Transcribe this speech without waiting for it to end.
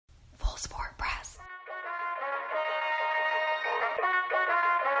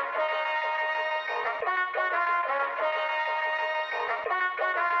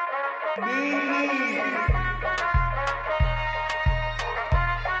You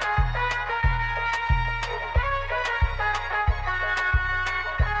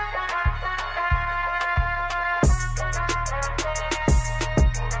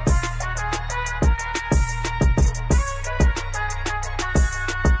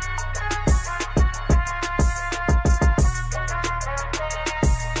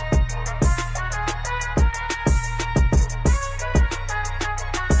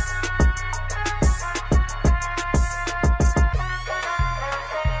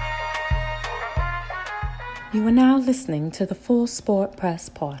are now listening to the Full Sport Press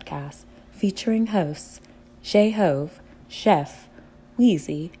podcast, featuring hosts J-Hove, Chef,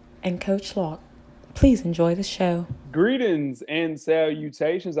 Weezy, and Coach Locke. Please enjoy the show. Greetings and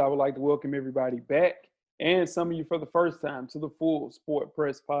salutations. I would like to welcome everybody back, and some of you for the first time, to the Full Sport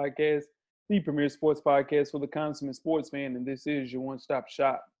Press podcast, the premier sports podcast for the consummate sports fan, and this is your one-stop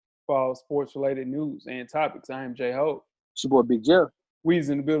shop for all sports-related news and topics. I am J-Hove. It's your boy Big Jeff.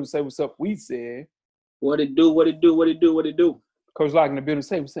 Weezy in the building, say what's up. We said, what it do? Coach Locke in the building,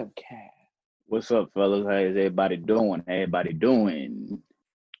 say what's up, Cat. What's up, fellas? How's everybody doing?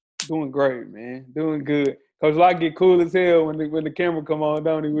 Doing great, man. Doing good. Coach Locke get cool as hell when the camera come on,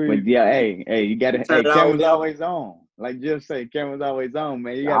 don't he? But yeah, hey, you gotta. Hey, camera's always on. Like Jeff said, camera's always on,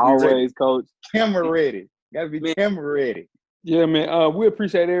 man. You gotta be ready. Coach. Camera ready. Gotta be camera ready. Yeah, man. We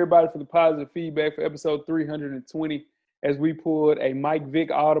appreciate everybody for the positive feedback for episode 320 as we pulled a Mike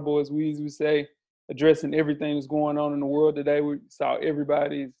Vick audible, as we usually say, addressing everything that's going on in the world today. We saw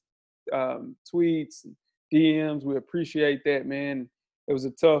everybody's tweets, DMs. We appreciate that, man. It was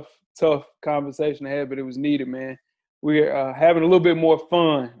a tough conversation to have, but it was needed, man. We're having a little bit more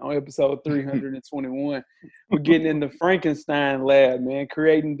fun on episode 321. We're getting in the Frankenstein lab, man,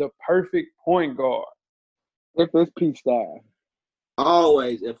 creating the perfect point guard. FSP style.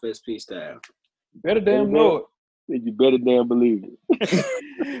 Always FSP style. Better damn know it. You better damn believe it.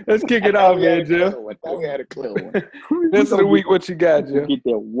 Let's kick it off, man, Jeff. We had a clear one. This of the week, what you got, Jeff? Get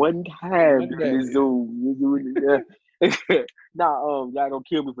that one time in the Zoom. Y'all gonna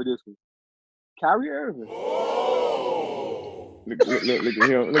kill me for this one. Kyrie Irving. Look at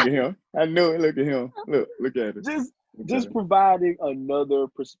him. Look at him. I knew it. Look at him. Look at it. Just providing another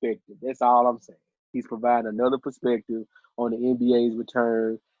perspective. That's all I'm saying. He's providing another perspective on the NBA's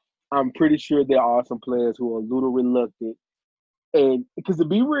return. I'm pretty sure there are some players who are a little reluctant, and because to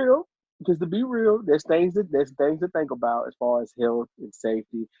be real, there's things to think about as far as health and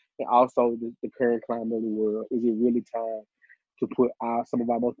safety, and also the current climate of the world. Is it really time to put some of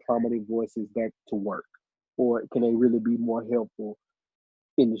our most prominent voices back to work, or can they really be more helpful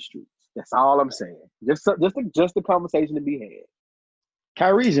in the streets? That's all I'm saying. Just a conversation to be had.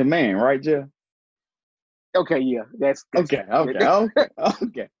 Kyrie's your man, right, Jeff? Okay, yeah, that's okay. All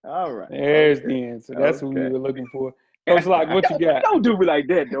right. There's the answer. That's what we were looking for. Coach Locke, what you got? Don't do me like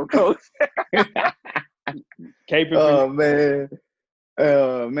that, though, Coach.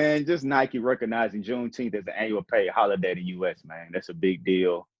 Man, just Nike recognizing Juneteenth as an annual paid holiday in the U.S., man. That's a big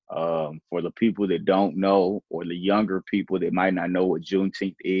deal. For the people that don't know, or the younger people that might not know what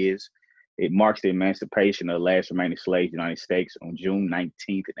Juneteenth is, it marks the emancipation of the last remaining slaves in the United States on June 19th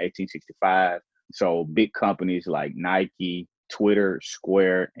in 1865. So big companies like Nike, Twitter,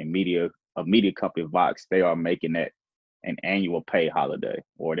 Square, and media company Vox, they are making that an annual pay holiday,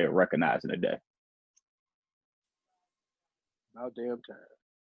 or they're recognizing the day. About damn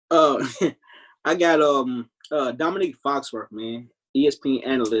time. I got Dominique Foxworth, man, ESPN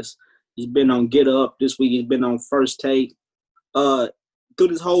analyst. He's been on Get Up this week. He's been on First Take. Through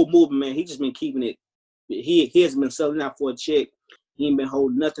this whole movement, man, he's just been keeping it. He hasn't been selling out for a check. He ain't been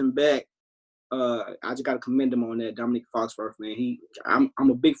holding nothing back. I just gotta commend him on that, Dominique Foxworth, man. I'm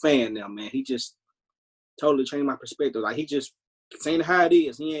a big fan now, man. He just totally changed my perspective. Like, he just saying how it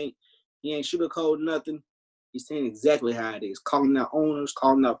is. He ain't sugarcoating nothing. He's saying exactly how it is. Calling out owners,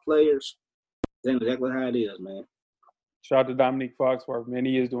 calling out players. Saying exactly how it is, man. Shout out to Dominique Foxworth, man.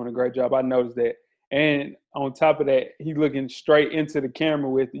 He is doing a great job. I noticed that. And on top of that, he's looking straight into the camera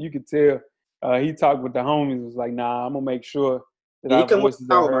with it. You could tell he talked with the homies. It was like, nah, I'm gonna make sure that our voices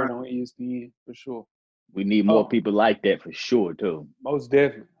are heard on ESPN for sure. We need more people like that for sure, too. Most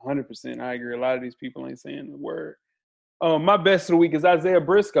definitely, 100%. I agree. A lot of these people ain't saying the word. My best of the week is Isaiah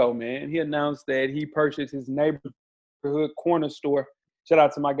Briscoe, man. He announced that he purchased his neighborhood corner store. Shout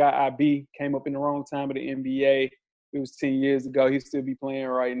out to my guy, IB. Came up in the wrong time of the NBA. It was 10 years ago. He'll still be playing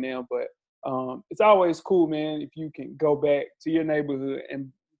right now. But it's always cool, man, if you can go back to your neighborhood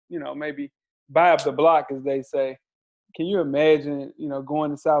and, maybe buy up the block, as they say. Can you imagine,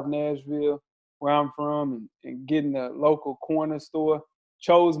 going to South Nashville, where I'm from, and getting a local corner store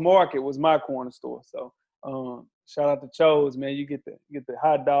Cho's Market was my corner store. So shout out to Cho's, man. You get the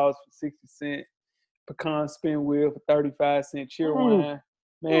hot dogs for 60 cents, pecan spin wheel for 35 cents, cheer wine.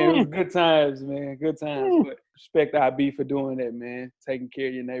 Man, it was good times, man. Good times. But respect IB for doing that, man. Taking care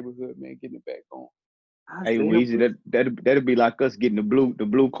of your neighborhood, man. Getting it back on. Hey, Weezy, that'd be like us getting the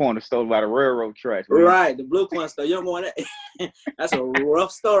blue corner store by the railroad tracks. Man. Right, the blue corner store. You don't want that. That's a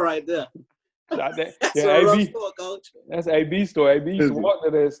rough store right there. That's a rough store, Coach. That's AB store. AB used to walk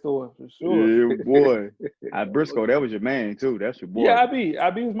to that store for sure. Yeah, boy. At Briscoe, that was your man too. That's your boy. Yeah,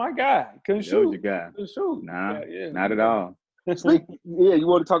 IB was my guy. Couldn't shoot. That was your guy. Couldn't shoot. Nah, not at all. Yeah, you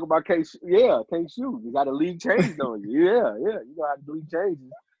want to talk about can't shoot? You got a league change on you. Yeah, you know how to league changes.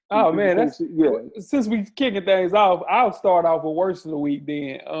 Oh man, since we kicking things off, I'll start off with worst of the week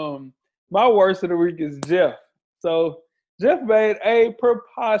then. My worst of the week is Jeff. So Jeff made a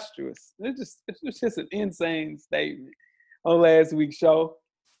preposterous, it's just an insane statement on last week's show,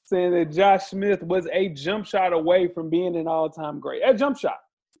 saying that Josh Smith was a jump shot away from being an all-time great. A jump shot.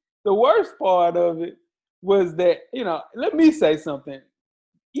 The worst part of it was that, let me say something.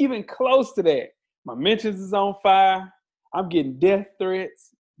 Even close to that, my mentions is on fire. I'm getting death threats,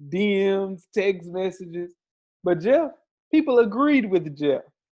 DMs, text messages. But Jeff, people agreed with Jeff.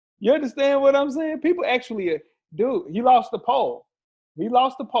 You understand what I'm saying? People actually, dude, he lost the poll. We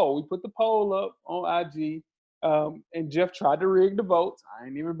put the poll up on IG, and Jeff tried to rig the votes. I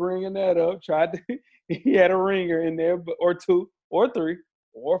ain't even bringing that up. He had a ringer in there, or two, or three,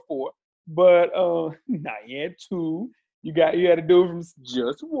 or four. But he had two. You had to do it from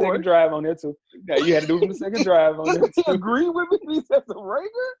just one second drive on there too. You had to do it from the second drive on there too. Agree with me? He said the ringer.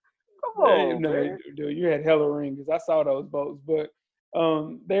 Come on, man. Dude, you had hella ringers. I saw those votes, but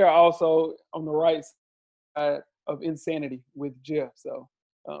they are also on the right side of insanity with Jeff. So,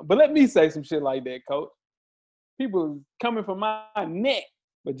 but let me say some shit like that, Coach. People coming from my neck,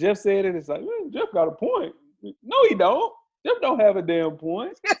 but Jeff said it. It's like, Jeff got a point. No, he don't. Jeff don't have a damn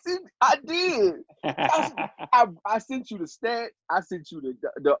point. Yes, I did. I sent you the stats. I sent you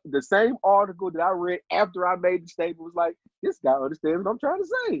the same article that I read after I made the statement. Was like, this guy understands what I'm trying to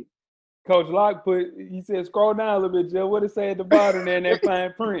say. Coach Locke he said, scroll down a little bit, Jeff. What it say at the bottom there in that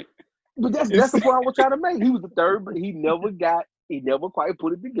fine print? But that's the point I was trying to make. He was the third, but he never quite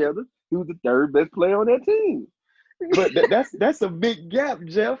put it together. He was the third best player on that team. But that's a big gap,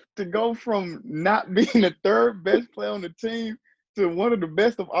 Jeff, to go from not being the third best player on the team to one of the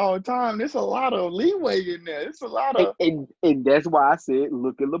best of all time. There's a lot of leeway in there. It's a lot of and that's why I said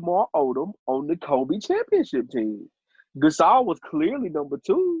look at Lamar Odom on the Kobe championship team. Gasol was clearly number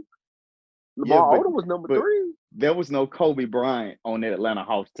 2. Lamar Odom was number 3. There was no Kobe Bryant on that Atlanta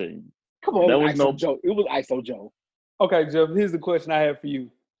Hawks team. Come on, there was no Joe. It was ISO Joe. Okay, Jeff, here's the question I have for you.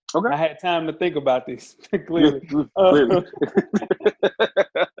 Okay. I had time to think about this, clearly.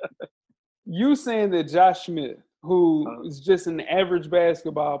 You saying that Josh Smith, who is just an average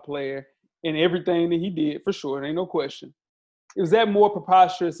basketball player in everything that he did, for sure, there ain't no question. Is that more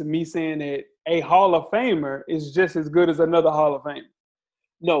preposterous than me saying that a Hall of Famer is just as good as another Hall of Famer?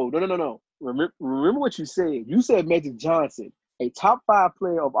 No. Remember what you said. You said Magic Johnson, a top 5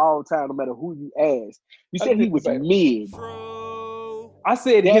 player of all time, no matter who you ask. You said he was mid. I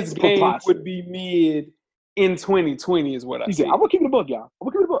said his game would be mid in 2020 is what I said. I'm going to keep it a buck, y'all.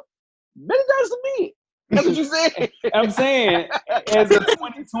 Magic Johnson mid. That's what you said. I'm saying as a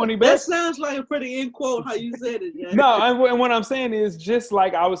 2020 best. That sounds like a pretty end quote how you said it. Yeah. No, and what I'm saying is just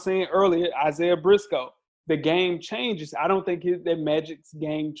like I was saying earlier, Isaiah Briscoe, the game changes. I don't think that Magic's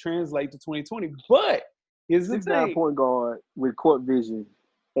game translates to 2020. But here's the thing. 6'9" guard with court vision,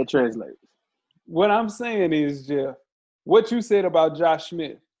 that translates. What I'm saying is, Jeff, what you said about Josh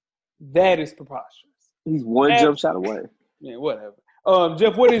Smith, that is preposterous. He's one jump shot away. Yeah, whatever.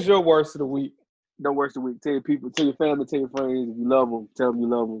 Jeff, what is your worst of the week? No worst of the week. Tell your people, tell your family, tell your friends. If you love them, tell them you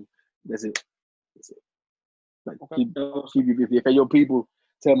love them. That's it. Like, okay. If they're your people,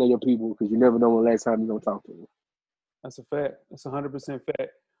 tell them they're your people, because you never know when the last time you're going to talk to them. That's a fact. That's 100% fact. Yeah.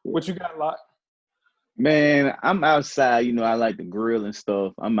 What you got, Locke? Man, I'm outside. I like to grill and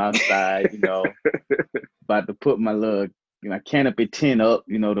stuff. I'm outside, about to put my little canopy tent up,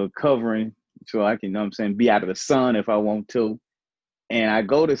 the covering, so I can, be out of the sun if I want to. And I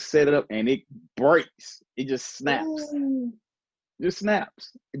go to set it up, and it breaks. It just snaps. Just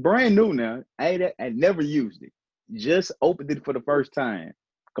snaps. Brand new now. I never used it. Just opened it for the first time.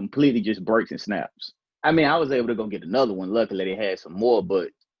 Completely just breaks and snaps. I mean, I was able to go get another one. Luckily, they had some more, but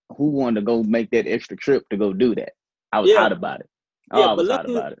who wanted to go make that extra trip to go do that? I was hot about it. I was hot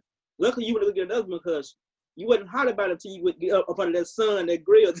about it. Luckily, you wouldn't get another one because you wasn't hot about it until you would get up under that sun, that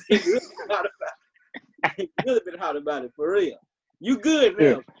grill. You really been hot about it. For real. You good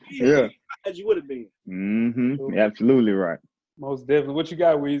now. Yeah. As you would have been. Mm-hmm. Absolutely right. Most definitely. What you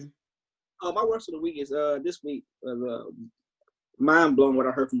got, Weezy? My worst of the week is this week was mind blowing what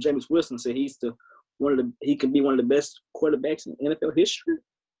I heard from Jameis Winston. Said he could be one of the best quarterbacks in NFL history.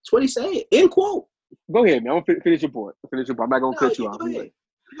 That's what he said. End quote. Go ahead, man. I'm gonna finish your point. I'm not gonna cut you off.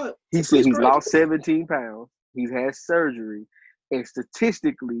 He said he's lost 17 pounds. He's had surgery, and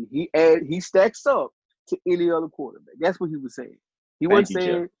statistically, he stacks up to any other quarterback. That's what he was saying. He wasn't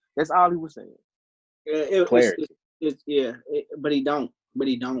saying. That's all he was saying. But he don't.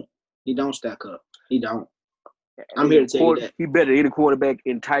 He don't stack up. He don't. I'm here to tell you that. He better than any quarterback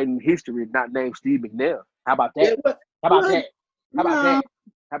in Titan history, not named Steve McNair. How about that? How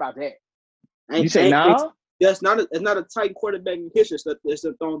about that? You say no? It's not a tight quarterback in history that's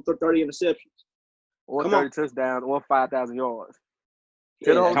thrown 30 interceptions. Or 30 touchdowns or 5,000 yards.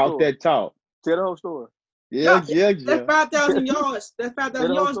 Talk that talk. Tell the whole story. Yeah. That's 5,000 yards. That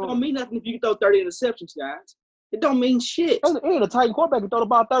 5,000 yards don't mean nothing if you can throw 30 interceptions, guys. It don't mean shit. It ain't a tight quarterback who throw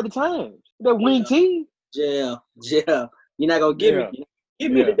about 30 times. That wing team. Yeah. You're not gonna give me.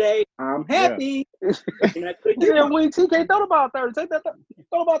 Give me today. I'm happy. Yeah, wing team can't throw about 30.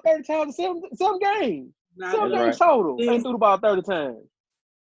 Throw about 30 times in 7 games. 7 games total. Ain't threw about 30 times.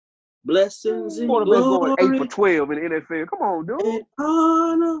 Blessings and quarterback glory. going 8 for 12 in the NFL. Come on, dude. And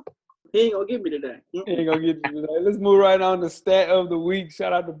honor. He ain't gonna get me today. He ain't gonna get you today. Let's move right on to stat of the week.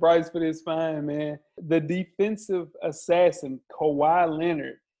 Shout out to Bryce for this find, man. The defensive assassin, Kawhi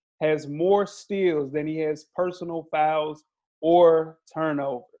Leonard, has more steals than he has personal fouls or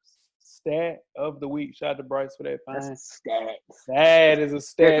turnovers. Stat of the week. Shout out to Bryce for that find. That's a stat. That is a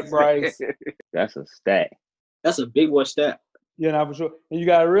stat, Bryce. That's a stat. That's a big boy stat. Yeah, no, for sure. And you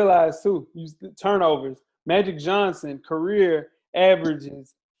got to realize, too, turnovers. Magic Johnson, career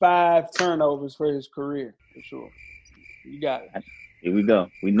averages 5 turnovers for his career, for sure. You got it. Here we go.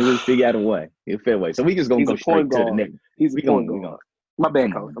 We knew we'd figure out a way. It's fair way. So we just going to go straight to the next. He's a point guard. My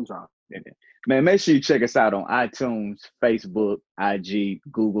bad, coach. I'm sorry. Man, make sure you check us out on iTunes, Facebook, IG,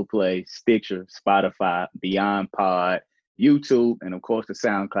 Google Play, Stitcher, Spotify, Beyond Pod, YouTube, and, of course, the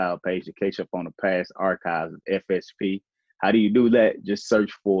SoundCloud page to catch up on the past archives of FSP. How do you do that? Just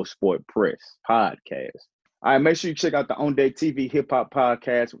search for Sport Press Podcast. All right, make sure you check out the On Day TV Hip Hop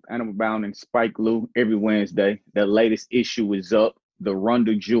Podcast with Animal Bound and Spike Lee every Wednesday. The latest issue is up. The Run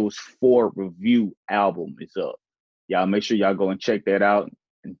the Jewels 4 review album is up. Y'all make sure y'all go and check that out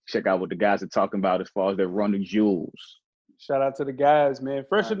and check out what the guys are talking about as far as their Run the Jewels. Shout out to the guys, man.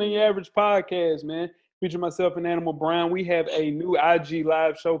 Fresher than your average podcast, man. Feature myself and Animal Brown. We have a new IG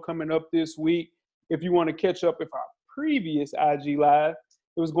live show coming up this week. If you want to catch up with our previous IG live,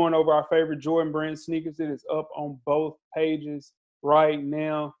 it was going over our favorite Jordan brand sneakers. It is up on both pages right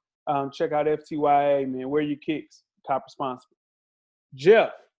now. Check out FTYA, man. Wear your kicks. Cop responsible.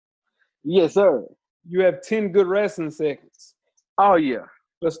 Jeff. Yes, sir. You have 10 good wrestling seconds. Oh, yeah.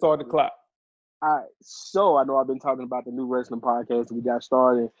 Let's start the clock. All right. So I know I've been talking about the new wrestling podcast that we got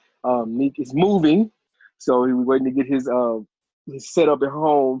started. Nick is moving. So he was waiting to get his setup at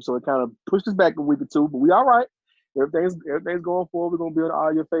home. So it kind of pushed us back a week or two. But we all right. Everything's going forward. We're going to be on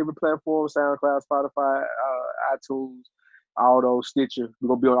all your favorite platforms, SoundCloud, Spotify, iTunes, all those, Stitcher. We're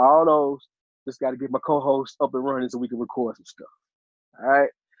going to be on all those. Just got to get my co-host up and running so we can record some stuff. All right?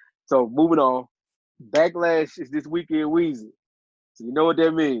 So moving on. Backlash is this weekend, Weezy. So you know what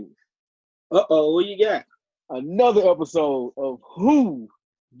that means. Uh-oh, what you got? Another episode of Who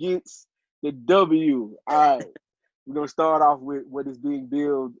Gets the W. All right. We're going to start off with what is being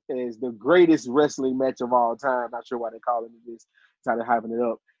billed as the greatest wrestling match of all time. Not sure why they're calling it this. It's how they're hyping it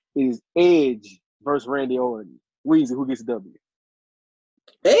up. It is Edge versus Randy Orton. Weezy, who gets the W?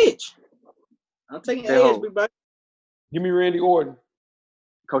 Edge. I'm taking Edge, big buddy. Give me Randy Orton.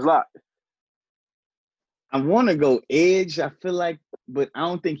 Coach Locke. I want to go Edge, I feel like, but I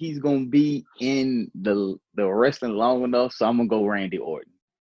don't think he's going to be in the wrestling long enough, so I'm going to go Randy Orton.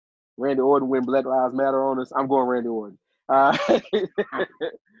 Randy Orton win Black Lives Matter on us. I'm going Randy Orton.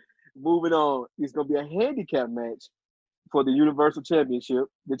 Moving on. It's going to be a handicap match for the Universal Championship.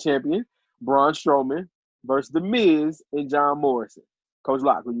 The champion, Braun Strowman, versus The Miz and John Morrison. Coach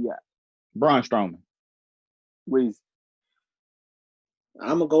Locke, who you got? Braun Strowman. Weezy.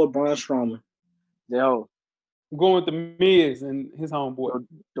 I'm going to go with Braun Strowman. Yo. I'm going with The Miz and his homeboy.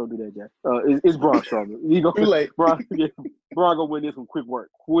 Don't do that, Jack. It's Braun Strowman. Too late. Braun gonna win this one. Quick work.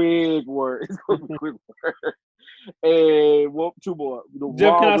 It's gonna be quick work. And 2 more.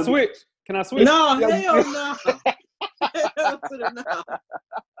 Jeff, can I switch? No, hell no. Hell to the no.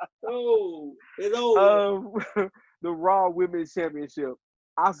 Oh, it's over. The Raw Women's Championship.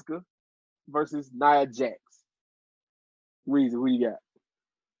 Asuka versus Nia Jax. Weezy, who you got?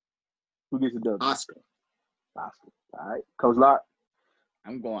 Who gets the W? Oscar. All right. Coach Locke.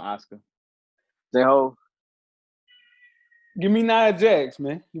 I'm going Oscar. J-Ho. Give me Nia Jax,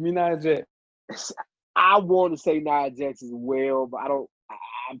 man. Give me Nia Jax. I want to say Nia Jax as well, but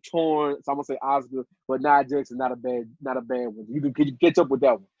I'm torn, so I'm gonna say Oscar. But Nia Jax is not a bad one. You can catch up with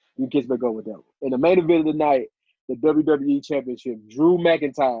that one. You can catch back up with that one. In the main event of the night, the WWE Championship, Drew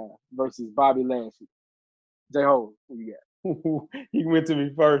McIntyre versus Bobby Lashley. J-Ho, who you got? He went to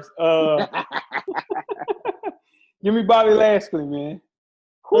me first. Give me Bobby Lashley, man.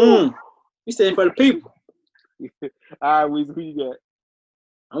 You said for the people. All right, Weezy, who you got?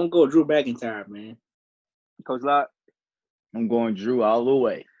 I'm gonna go Drew McIntyre, man. Coach Locke. I'm going Drew all the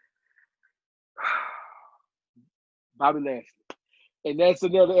way. Bobby Lashley. And that's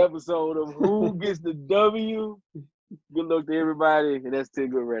another episode of Who Gets the W. Good luck to everybody. And that's 10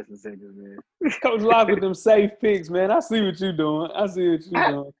 good wrestling seconds, man. Coach Locke with them safe picks, man. I see what you're doing. How's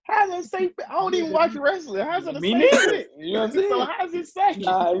that safe? I don't even watch wrestling. How's it a Me safe neither. pick? You know what I'm saying? So how's it safe?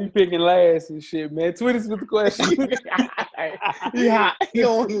 Nah, you picking last and shit, man. Tweet us with the questions. Yeah, you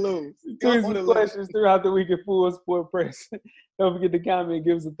don't want to lose. Tweet us with the questions throughout the week at Full Sport Press. Don't forget to comment,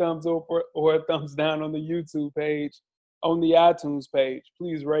 give us a thumbs up or a thumbs down on the YouTube page, on the iTunes page.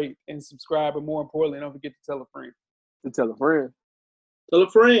 Please rate and subscribe, but more importantly, don't forget to tell a friend. Tell a friend. Tell a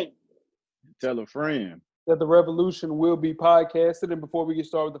friend. Tell a friend. That the revolution will be podcasted. And before we get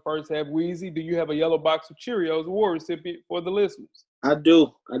started with the first half, Weezy, do you have a yellow box of Cheerios award recipient for the listeners? I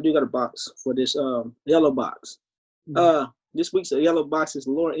do got a box for this yellow box. This week's yellow box is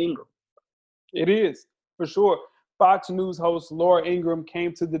Laura Ingraham. It is, for sure. Fox News host Laura Ingraham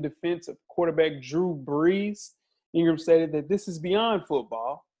came to the defense of quarterback Drew Brees. Ingraham stated that this is beyond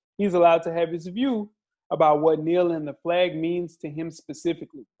football. He's allowed to have his view about what kneeling the flag means to him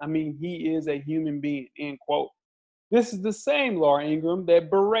specifically. I mean, he is a human being, end quote. This is the same Laura Ingraham that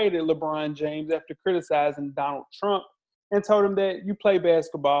berated LeBron James after criticizing Donald Trump and told him that you play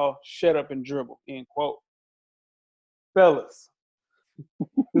basketball, shut up and dribble, end quote. Fellas,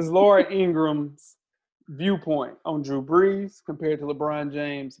 does Laura Ingram's viewpoint on Drew Brees compared to LeBron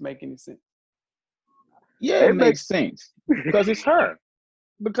James make any sense? Yeah, it makes sense because it's her.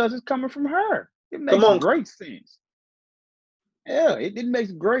 Because it's coming from her. It makes great sense. Yeah, it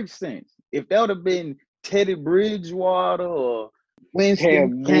makes great sense. If that would have been Teddy Bridgewater or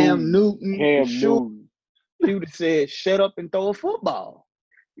Winston, Cam Newton, she would have said, shut up and throw a football.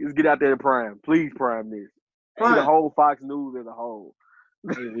 Let's get out there and prime. Please prime this. Prime. The whole Fox News as a whole.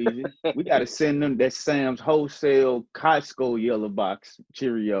 Hey, Weezy, we got to send them that Sam's Wholesale Costco yellow box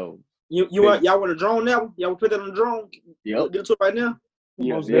Cheerios. Y'all want a drone now? Y'all put that on the drone? Yep. Get to it right now?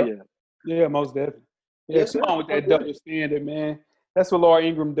 Yeah, most definitely. Yeah, yes, come on with that double standard, man. That's what Laura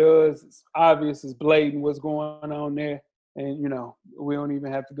Ingraham does. It's obvious, it's blatant what's going on there. And, you know, we don't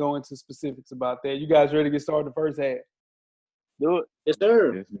even have to go into specifics about that. You guys ready to get started the first half? Do it. Yes,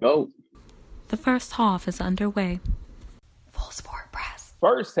 sir. Let's go. The first half is underway. Full Sport Press.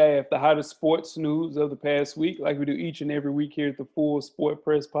 First half, the hottest sports news of the past week, like we do each and every week here at the Full Sport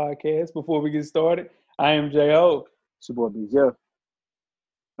Press podcast. Before we get started, I am J.O. It's your boy B. Jeff.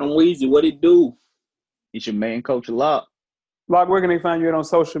 I'm Weezy. What it do? It's your man, Coach Locke. Locke, where can they find you at on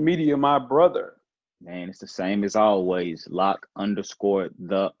social media, my brother? Man, it's the same as always.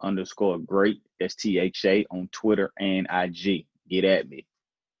 Locke_the_great. That's THA on Twitter and IG. Get at me.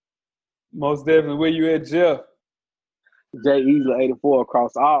 Most definitely. Where you at, Jeff? J Easler 84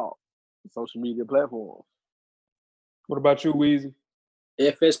 across all social media platforms. What about you, Weezy?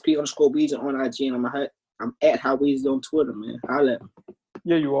 FSP_Weezy on IG, and I'm at How Weezy on Twitter, man. Holla at me.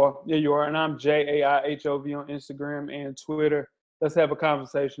 Yeah, you are. And I'm JAIHOV on Instagram and Twitter. Let's have a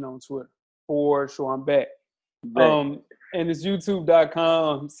conversation on Twitter. For sure, I'm back. And it's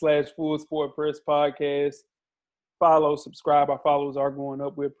youtube.com/Full Sport Press Podcast. Follow, subscribe. Our followers are going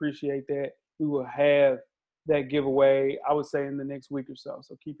up. We appreciate that. We will have that giveaway, I would say, in the next week or so.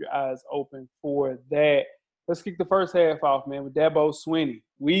 So keep your eyes open for that. Let's kick the first half off, man, with Dabo Swinney,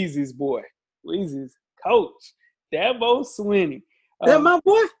 Weezy's boy, Weezy's coach, Dabo Swinney. That my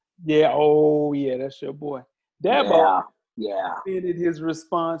boy? Yeah. Oh, yeah, that's your boy. Dabo defended his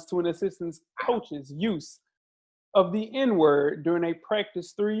response to an assistant coach's use of the N-word during a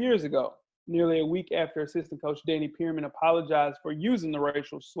practice 3 years ago. Nearly a week after assistant coach Danny Pearman apologized for using the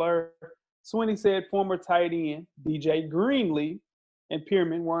racial slur, Swinney said former tight end DJ Greenlee and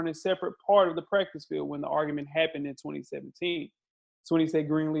Pearman were on a separate part of the practice field when the argument happened in 2017. Swinney said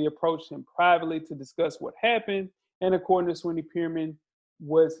Greenlee approached him privately to discuss what happened, and according to Swinney, Pearman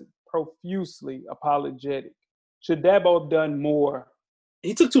was profusely apologetic. Should Dabo have done more?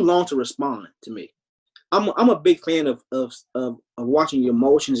 He took too long to respond to me. I'm a big fan of watching your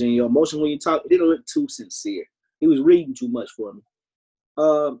emotions, and your emotions when you talk. It didn't look too sincere. He was reading too much for me.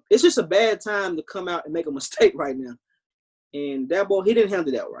 It's just a bad time to come out and make a mistake right now. And that boy, he didn't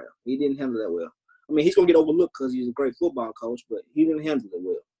handle that right. He didn't handle that well. I mean, he's gonna get overlooked because he's a great football coach, but he didn't handle it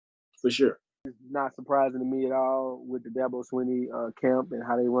well, for sure. It's not surprising to me at all with the Dabo Swinney camp and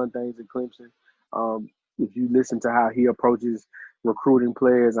how they run things in Clemson. If you listen to how he approaches recruiting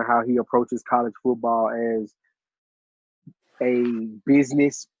players and how he approaches college football as a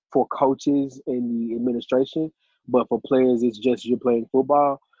business for coaches and the administration, but for players, it's just you're playing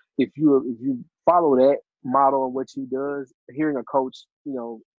football. If you follow that model of what he does, hearing a coach,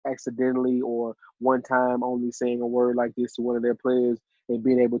 accidentally or one time only saying a word like this to one of their players and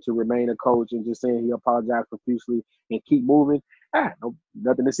being able to remain a coach and just saying he apologized profusely and keep moving, no,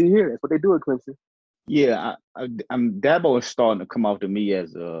 nothing to see here. That's what they do at Clemson. Yeah, I'm Dabo is starting to come off to me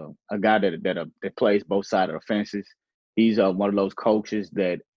as a guy that plays both sides of the fences. He's one of those coaches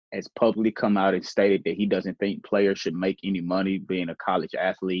that has publicly come out and stated that he doesn't think players should make any money being a college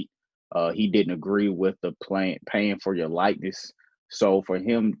athlete. He didn't agree with the paying for your likeness. So for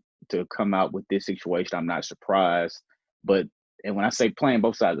him to come out with this situation, I'm not surprised. And when I say playing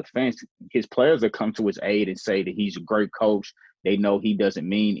both sides of the fence, his players that come to his aid and say that he's a great coach, they know he doesn't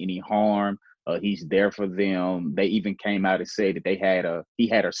mean any harm. He's there for them. They even came out and said that he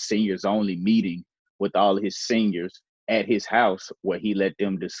had a seniors only meeting with all of his seniors at his house where he let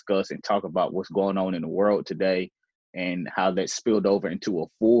them discuss and talk about what's going on in the world today and how that spilled over into a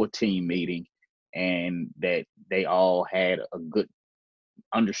full team meeting, and that they all had a good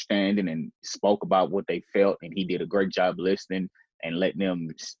understanding and spoke about what they felt, and he did a great job listening and letting them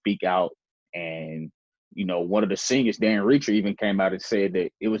speak out. And one of the seniors, Dan Reacher, even came out and said that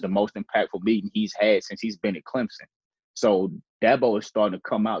it was the most impactful meeting he's had since he's been at Clemson. So Dabo is starting to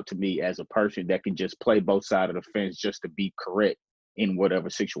come out to me as a person that can just play both sides of the fence just to be correct in whatever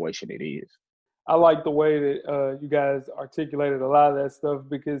situation it is. I like the way that you guys articulated a lot of that stuff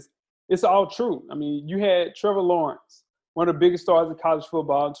because it's all true. I mean, you had Trevor Lawrence, one of the biggest stars in college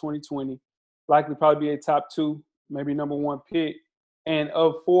football in 2020, likely probably be a top 2, maybe number 1 pick. And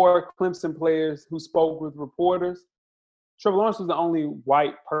of 4 Clemson players who spoke with reporters, Trevor Lawrence was the only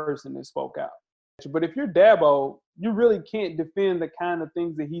white person that spoke out. But if you're Dabo, you really can't defend the kind of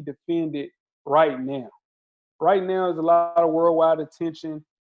things that he defended right now. Right now is a lot of worldwide attention,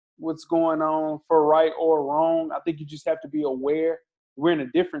 what's going on for right or wrong. I think you just have to be aware. We're in a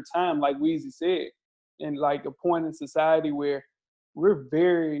different time, like Weezy said, and like a point in society where we're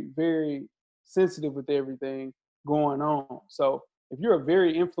very, very sensitive with everything going on. So if you're a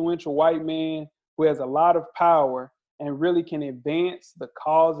very influential white man who has a lot of power and really can advance the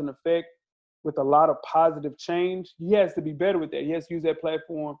cause and effect with a lot of positive change, he has to be better with that. He has to use that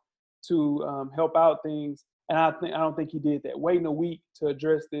platform to help out things. And I don't think he did that. Waiting a week to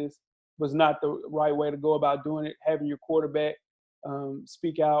address this was not the right way to go about doing it. Having your quarterback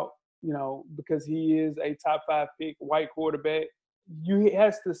speak out, because he is a top 5 pick, white quarterback, he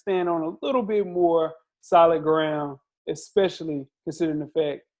has to stand on a little bit more solid ground, especially considering the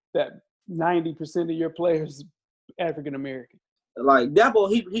fact that 90% of your players African American. Like Dabo,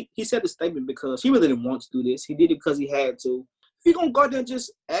 he said the statement because he really didn't want to do this. He did it because he had to. If you're gonna go out there and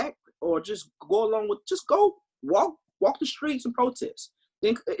just act or just go along with, just go walk the streets and protest.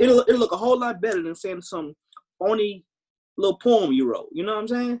 Then it'll look a whole lot better than saying some phony little poem you wrote. You know what I'm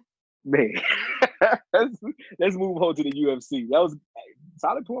saying? Man, let's move on to the UFC. That was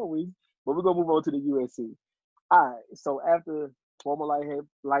solid point, but we're gonna move on to the UFC. All right. So after former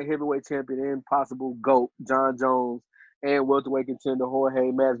light heavyweight champion and possible GOAT John Jones and welterweight contender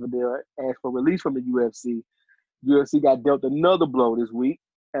Jorge Masvidal asked for release from the UFC, UFC got dealt another blow this week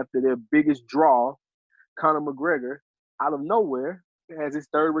after their biggest draw, Conor McGregor, out of nowhere, issued his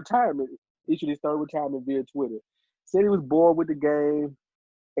third retirement via Twitter. Said he was bored with the game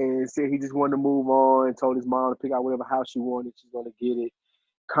and said he just wanted to move on and told his mom to pick out whatever house she wanted. She's going to get it.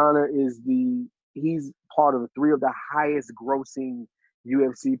 Conor he's part of 3 of the highest grossing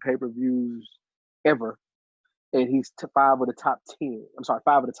UFC pay-per-views ever. And he's 5 of the top 10. I'm sorry,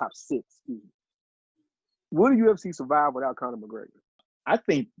 5 of the top 6. Will the UFC survive without Conor McGregor? I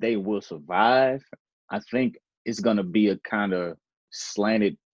think they will survive. I think it's going to be a kind of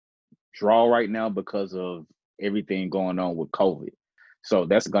slanted draw right now because of everything going on with COVID. So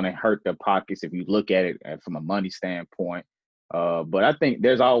that's going to hurt their pockets if you look at it from a money standpoint. But I think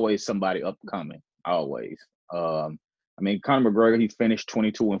there's always somebody upcoming, always. Conor McGregor, he finished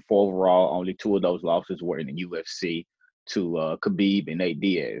 22-4 overall. Only 2 of those losses were in the UFC to Khabib and Nate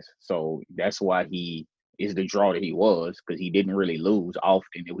Diaz. So that's why he is the draw that he was, because he didn't really lose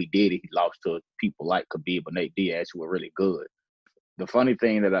often. If he did, he lost to people like Khabib or Nate Diaz, who were really good. The funny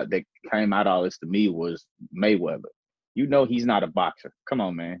thing that came out of all this to me was Mayweather. You know he's not a boxer. Come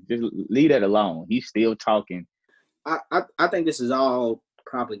on, man. Just leave that alone. He's still talking. I think this is all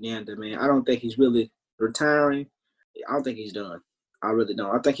propaganda, man. I don't think he's really retiring. I don't think he's done. I really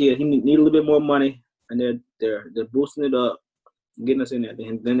don't. I think he need a little bit more money, and they're boosting it up, getting us in there.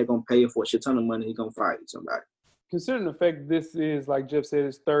 Then they're gonna pay him for a shit ton of money. He's gonna fight somebody. Considering the fact this is, like Jeff said,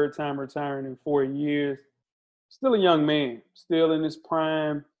 his third time retiring in 4 years, still a young man, still in his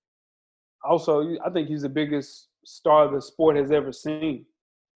prime. Also, I think he's the biggest star the sport has ever seen.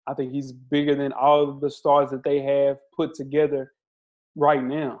 I think he's bigger than all of the stars that they have put together right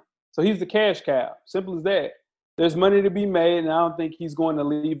now. So he's the cash cow. Simple as that. There's money to be made, and I don't think he's going to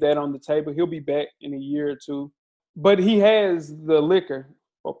leave that on the table. He'll be back in a year or two. But he has the liquor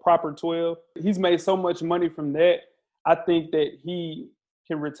for proper 12. He's made so much money from that. I think that he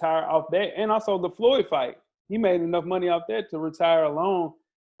can retire off that. And also the Floyd fight. He made enough money off that to retire alone.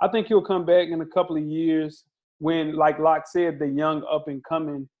 I think he'll come back in a couple of years when, like Locke said, the young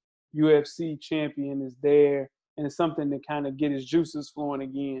up-and-coming UFC champion is there, and it's something to kind of get his juices flowing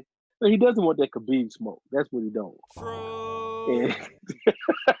again. But he doesn't want that Khabib smoke. That's what he don't.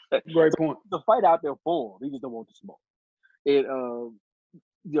 Great point. The fight out there for him. He just don't want the smoke. And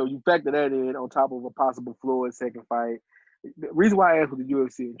you factor that in on top of a possible Floyd second fight. The reason why I asked with the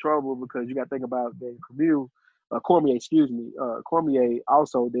UFC in trouble, because you got to think about that Cormier, Cormier,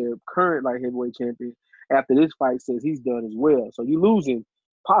 also their current light heavyweight champion, after this fight says he's done as well. So you're losing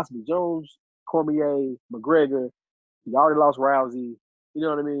possibly Jones, Cormier, McGregor. You already lost Rousey. You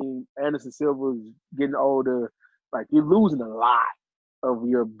know what I mean? Anderson Silva's getting older. Like, you're losing a lot of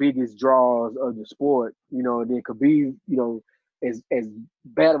your biggest draws of the sport. And then Khabib, as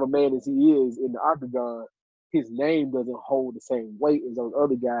bad of a man as he is in the octagon, his name doesn't hold the same weight as those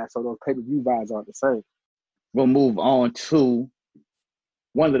other guys, so those pay-per-view vibes aren't the same. We'll move on to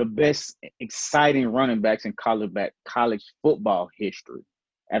one of the best exciting running backs in college football history.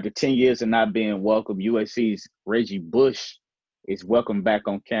 After 10 years of not being welcome, USC's Reggie Bush is welcome back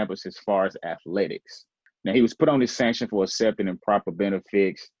on campus as far as athletics. Now, he was put on this sanction for accepting improper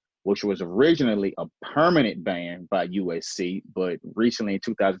benefits, which was originally a permanent ban by USC, but recently in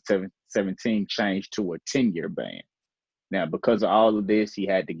 2017 changed to a 10-year ban. Now, because of all of this, he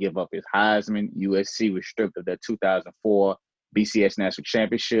had to give up his Heisman. USC was stripped of their 2004 BCS National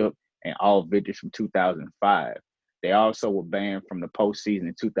Championship and all victories from 2005. They also were banned from the postseason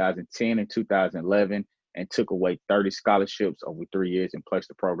in 2010 and 2011 and took away 30 scholarships over 3 years and placed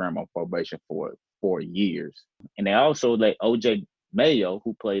the program on probation for 4 years. And they also let O.J. Mayo,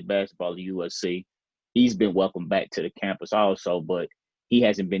 who played basketball at USC, he's been welcomed back to the campus also, but he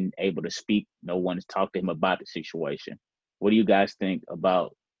hasn't been able to speak. No one has talked to him about the situation. What do you guys think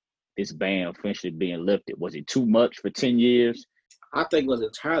about this ban officially being lifted? Was it too much for 10 years? I think it was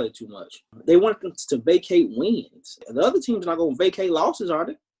entirely too much. They want them to vacate wins. The other teams are not going to vacate losses, are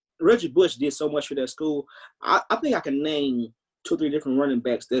they? Reggie Bush did so much for that school. I think I can name 2 or 3 different running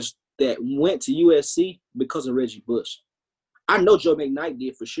backs that went to USC because of Reggie Bush. I know Joe McKnight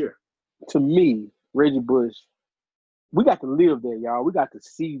did for sure. To me, Reggie Bush, we got to live there, y'all. We got to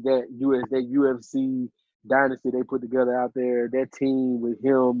see that UFC dynasty they put together out there, that team with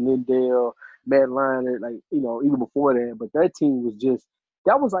him, Lindell, Matt Leinart, even before that. But that team was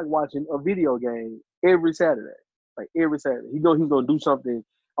that was like watching a video game every Saturday. Like, every Saturday. He was going to do something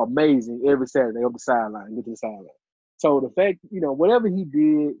amazing every Saturday on the sideline, get to the sideline. So the fact, whatever he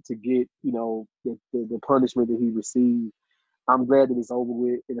did to get, the punishment that he received, I'm glad that it's over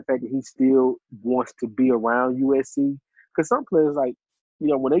with. And the fact that he still wants to be around USC. Because some players,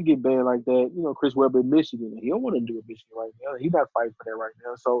 when they get banned like that, Chris Webber in Michigan, he don't want to do it Michigan right now. He's not fighting for that right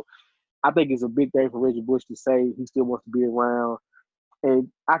now. So I think it's a big thing for Reggie Bush to say he still wants to be around. And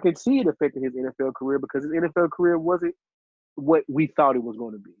I can see it affecting his NFL career because his NFL career wasn't what we thought it was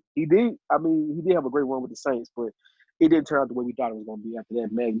going to be. He did have a great run with the Saints, but it didn't turn out the way we thought it was going to be after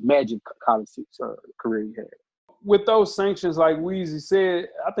that magic college career he had. With those sanctions, like Weezy said,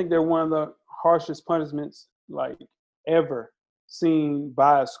 I think they're one of the harshest punishments ever seen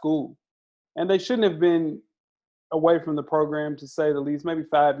by a school. And they shouldn't have been away from the program, to say the least, maybe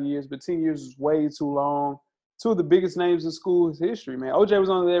 5 years, but 10 years is way too long. 2 of the biggest names in school history, man. OJ was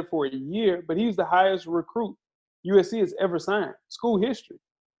only there for a year, but he was the highest recruit USC has ever signed, school history.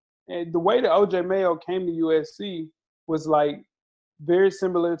 And the way that OJ Mayo came to USC was very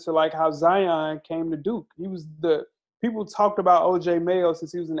similar to how Zion came to Duke. People talked about OJ Mayo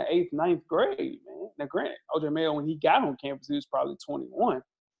since he was in the 8th, 9th grade, man. Now, granted, OJ Mayo, when he got on campus, he was probably 21.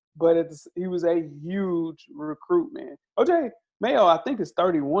 but he was a huge recruit, man. OJ Mayo, I think, is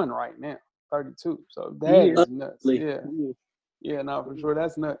 31 right now, 32. So that is nuts. Yeah, no, for sure,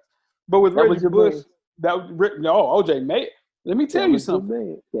 that's nuts. But with Reggie Bush, OJ Mayo. Let me tell you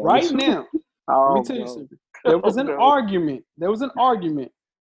something. Right now, let me tell you something. There was an argument. There was an argument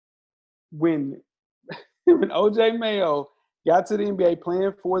when OJ Mayo got to the NBA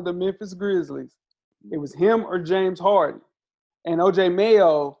playing for the Memphis Grizzlies. It was him or James Harden. And OJ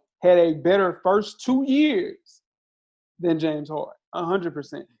Mayo had a better first 2 years than James Harden,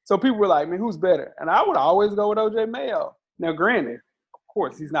 100%. So people were like, man, who's better? And I would always go with OJ Mayo. Now, granted, of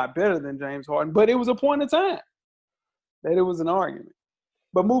course, he's not better than James Harden, but it was a point in time that it was an argument.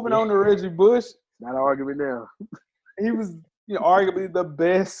 But moving on to Reggie Bush. Not an argument now. He was, arguably the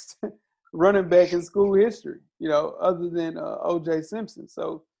best running back in school history, other than O.J. Simpson.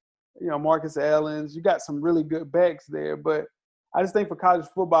 So, Marcus Allens, you got some really good backs there. But I just think for college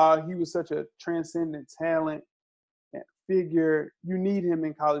football, he was such a transcendent talent and figure. You need him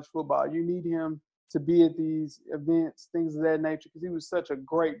in college football. You need him to be at these events, things of that nature, because he was such a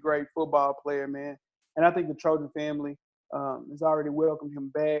great, great football player, man. And I think the Trojan family has already welcomed him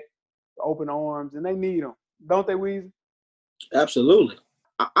back, open arms, and they need him. Don't they, Weezy? Absolutely.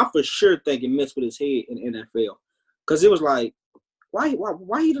 I for sure think it messed with his head in NFL, because it was like, why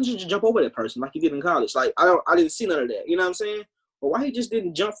he didn't just jump over that person like he did in college? Like I didn't see none of that. You know what I'm saying? Or why he just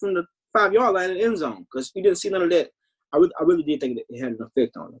didn't jump from the 5-yard line in the end zone? Because he didn't see none of that. I really did think that it had an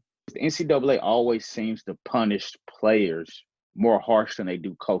effect on him. The NCAA always seems to punish players more harsh than they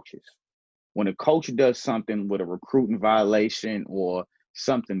do coaches. When a coach does something with a recruiting violation or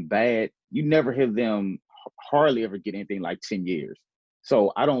something bad, you never hear them hardly ever get anything like 10 years.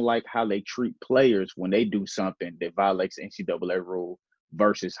 So I don't like how they treat players when they do something that violates the NCAA rule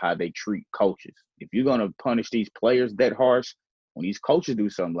versus how they treat coaches. If you're going to punish these players that harsh, when these coaches do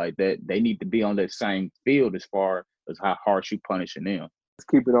something like that, they need to be on that same field as far as how harsh you punishing them. Let's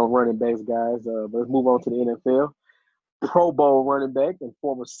keep it on running backs, guys. Let's move on to the NFL. Pro Bowl running back and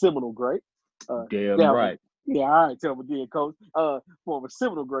former Seminole great. Right. Yeah, all right, tell me again, Coach. Former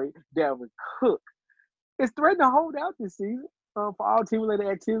Seminole great, Dalvin Cook, is threatening to hold out this season for all team-related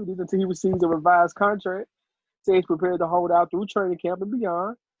activities until he receives a revised contract. So he's prepared to hold out through training camp and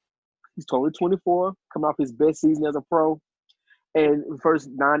beyond. He's totally 24, coming off his best season as a pro, and first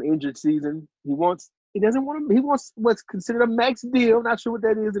non-injured season. He wants what's considered a max deal. Not sure what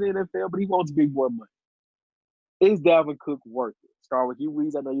that is in the NFL, but he wants big boy money. Is Dalvin Cook worth it? Start with you,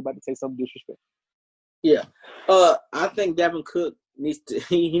 Weez. I know you're about to say something disrespectful. Yeah. I think Dalvin Cook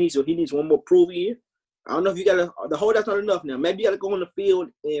needs one more prove year. I don't know if you got the holdout's not enough now. Maybe you got to go on the field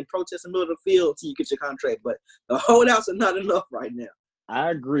and protest in the middle of the field until you get your contract. But the holdouts are not enough right now.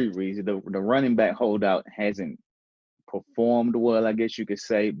 I agree, Weezy. The running back holdout hasn't performed well, I guess you could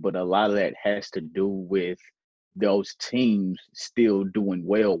say, but a lot of that has to do with those teams still doing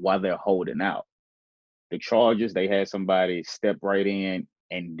well while they're holding out. The Chargers, they had somebody step right in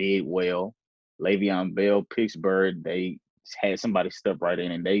and did well. Le'Veon Bell, Pittsburgh, they had somebody step right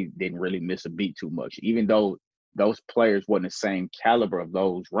in and they didn't really miss a beat too much, even though those players wasn't the same caliber of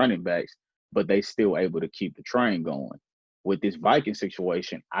those running backs, but they still able to keep the train going. With this Viking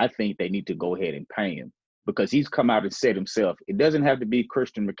situation, I think they need to go ahead and pay him because he's come out and said himself, it doesn't have to be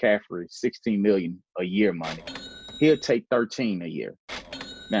Christian McCaffrey, $16 million a year money. He'll take 13 a year.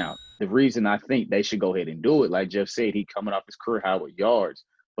 Now, the reason I think they should go ahead and do it, like Jeff said, he coming off his career high with yards,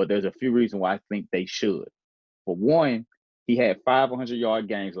 but there's a few reasons why I think they should. For one, he had 500-yard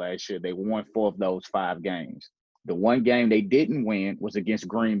games last year. They won 4 of those 5 games. The one game they didn't win was against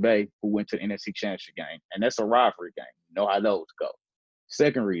Green Bay, who went to the NFC Championship game, and that's a rivalry game. You know how those go.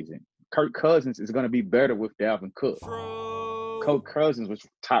 Second reason, Kirk Cousins is going to be better with Dalvin Cook. Kirk Cousins was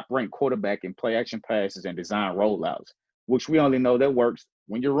top-ranked quarterback in play-action passes and design rollouts, which we only know that works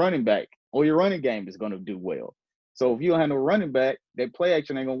when your running back or your running game is going to do well. So if you don't have no running back, that play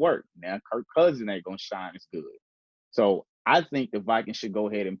action ain't going to work. Now, Kirk Cousins ain't going to shine as good. So I think the Vikings should go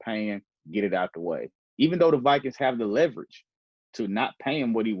ahead and pay him, get it out the way. Even though the Vikings have the leverage to not pay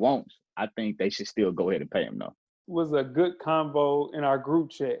him what he wants, I think they should still go ahead and pay him, though. Was a good convo in our group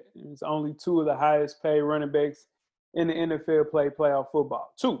chat. It's only 2 of the highest paid running backs in the NFL play playoff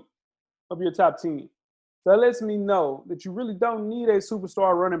football. 2 of your top 10. So that lets me know that you really don't need a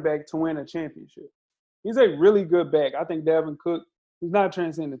superstar running back to win a championship. He's a really good back. I think Dalvin Cook, he's not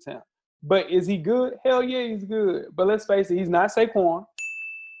transcendent talent. But is he good? Hell yeah, he's good. But let's face it, he's not Saquon.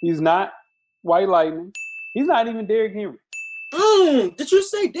 He's not White Lightning. He's not even Derrick Henry. Did you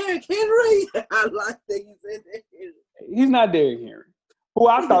say Derrick Henry? I like that you said Derrick Henry. He's not Derrick Henry, who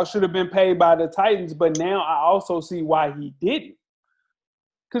I thought should have been paid by the Titans, but now I also see why he didn't.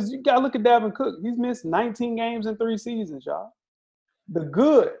 Because you got to look at Dalvin Cook. He's missed 19 games in 3 seasons, y'all. The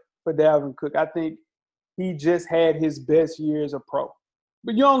good for Dalvin Cook, I think he just had his best year as a pro.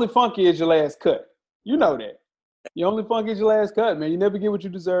 But you only funky as your last cut. You know that. You only funky as your last cut, man. You never get what you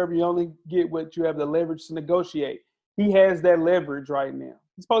deserve. You only get what you have the leverage to negotiate. He has that leverage right now.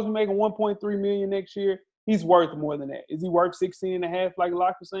 He's supposed to be making $1.3 million next year. He's worth more than that. Is he worth 16.5 like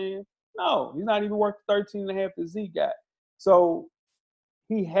Locke was saying? No, he's not even worth 13.5 that Zeke got. So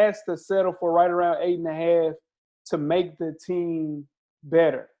he has to settle for right around 8.5 to make the team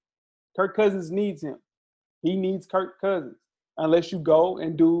better. Kirk Cousins needs him. He needs Kirk Cousins. Unless you go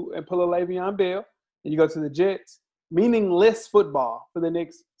and pull a Le'Veon Bell and you go to the Jets, meaningless football for the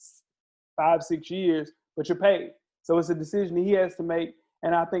next 5-6 years, but you're paid. So it's a decision he has to make,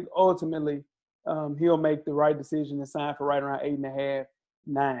 and I think ultimately he'll make the right decision and sign for right around 8.5,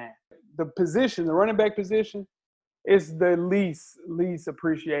 9. The position, the running back position, is the least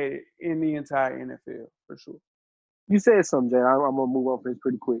appreciated in the entire NFL for sure. You said something, Jay. I'm gonna move on for this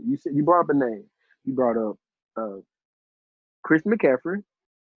pretty quick. You brought up a name. You brought up Christian McCaffrey,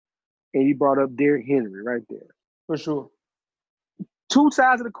 and you brought up Derrick Henry right there. For sure. 2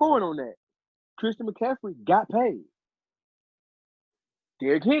 sides of the coin on that. Christian McCaffrey got paid.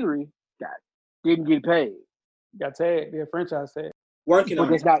 Derrick Henry didn't get paid. Got tagged. Yeah, franchise tag. Working but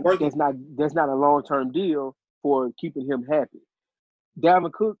on that's it. That's not a long-term deal for keeping him happy.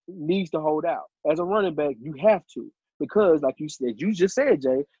 Dalvin Cook needs to hold out. As a running back, you have to. Because, like you just said,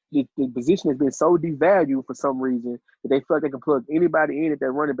 Jay, the position has been so devalued for some reason that they feel like they can plug anybody in at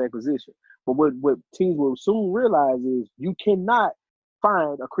that running back position. But what teams will soon realize is you cannot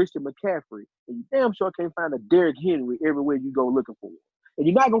find a Christian McCaffrey, and you damn sure can't find a Derrick Henry everywhere you go looking for one. And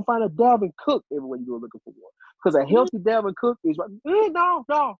you're not going to find a Dalvin Cook everywhere you go looking for one. Because a healthy Dalvin Cook is right.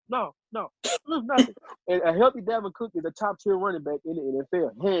 No, nothing. And a healthy Dalvin Cook is a top-tier running back in the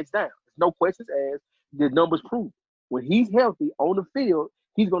NFL, hands down. There's no questions asked. The numbers prove. When he's healthy on the field,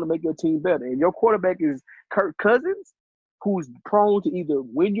 he's going to make your team better. And your quarterback is Kirk Cousins, who's prone to either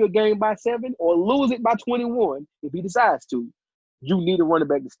win your game by 7 or lose it by 21 if he decides to. You need a running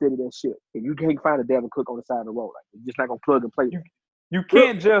back to steady that ship. And you can't find a Dalvin Cook on the side of the road. You're just not going to plug and play. You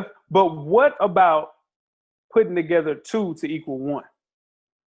can't, Jeff. But what about putting together 2 to equal 1?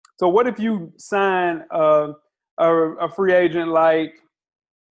 So what if you sign a free agent like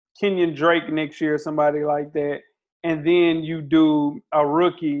Kenyon Drake next year, somebody like that, and then you do a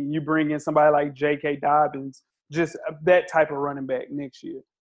rookie, you bring in somebody like J.K. Dobbins, just that type of running back next year?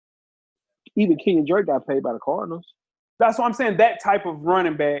 Even Kenyon Drake got paid by the Cardinals. That's what I'm saying, that type of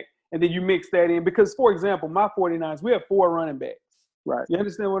running back, and then you mix that in. Because, for example, my 49ers, we have 4 running backs. Right. You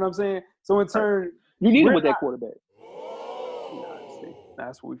understand what I'm saying? So in turn, you need him with that quarterback.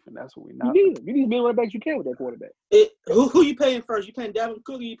 That's what we not. You need as many running backs you can with that quarterback. Who you paying first? You paying Dalvin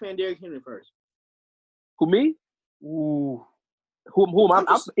Cook or you paying Derrick Henry first? Who, me? Ooh. Who am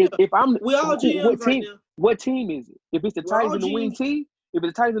I? If I'm we all GMs right now. What team is it? If it's the Titans and the wing team,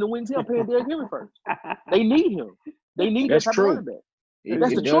 I'm paying Derrick Henry first. They need him. They need that type of running back.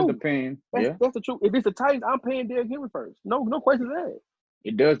 That's the truth. Depend. That's the truth. If it's the Titans, I'm paying Derrick Henry first. No questions asked.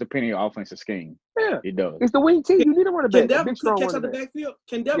 It does depend on your offensive scheme. Yeah, it does. It's the wing team. You need a running back. Can Dalvin Cook catch out the backfield?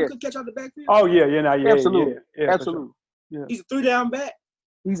 Can Dalvin Cook catch out the backfield? Oh yeah. Absolutely. Yeah, absolutely. Sure. Yeah. He's a 3-down back.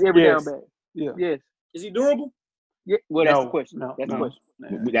 He's every down back. Yeah. Yes. Is he durable? Yeah. Well, that's the question. That's the question.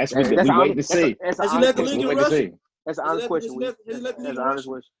 That's what we waiting to see. Has he led the league in rushing? That's an honest question. That's an honest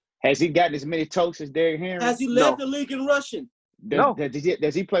question. Has he gotten as many tokes as Derrick Henry? Has he led the league in rushing?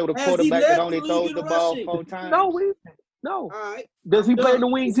 Does he play with a quarterback that only throws the ball 4 times? No. All right. Does he play in the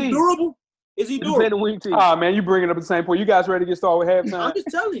wing team? Durable? Is he durable? Play in the wing team? Oh, man, you bringing up the same point. You guys ready to get started with halftime? I'm just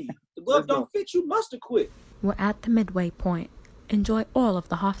telling you. The glove don't fit. You must have quit. We're at the midway point. Enjoy all of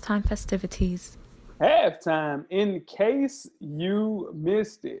the halftime festivities. Halftime, in case you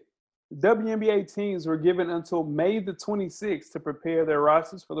missed it, WNBA teams were given until May the 26th to prepare their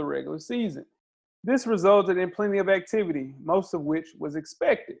rosters for the regular season. This resulted in plenty of activity, most of which was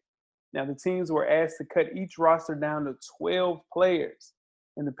expected. Now, the teams were asked to cut each roster down to 12 players.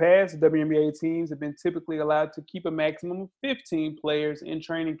 In the past, WNBA teams have been typically allowed to keep a maximum of 15 players in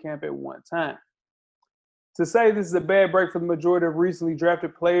training camp at one time. To say this is a bad break for the majority of recently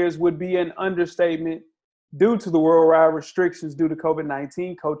drafted players would be an understatement. Due to the worldwide restrictions due to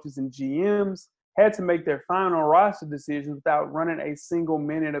COVID-19, coaches and GMs had to make their final roster decisions without running a single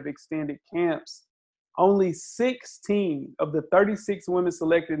minute of extended camps. Only 16 of the 36 women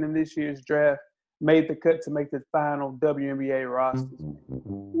selected in this year's draft made the cut to make the final WNBA rosters.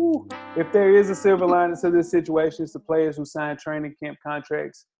 If there is a silver lining to this situation, it's the players who signed training camp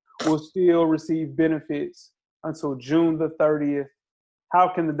contracts will still receive benefits until June the 30th. how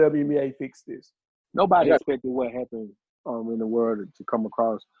can the WNBA fix this? Nobody expected what happened in the world to come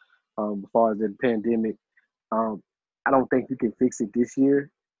across as far as the pandemic. I don't think you can fix it this year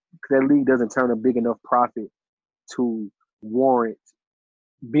because that league doesn't turn a big enough profit to warrant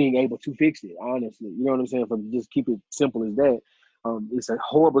being able to fix it, honestly. You know what I'm saying? If I just keep it simple as that. It's a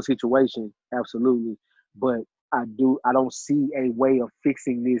horrible situation, absolutely. But I don't see a way of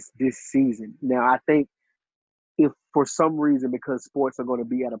fixing this season. Now, I think if for some reason, because sports are going to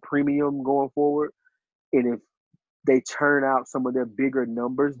be at a premium going forward, and if they turn out some of their bigger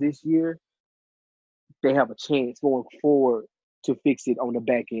numbers this year, they have a chance going forward to fix it on the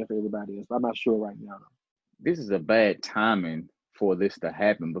back end for everybody else. But I'm not sure right now, though. This is a bad timing for this to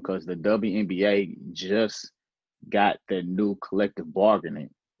happen because the WNBA just got the new collective bargaining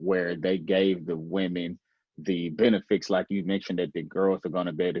where they gave the women the benefits, like you mentioned, that the girls are going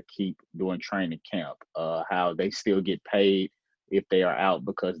to be able to keep doing training camp, how they still get paid if they are out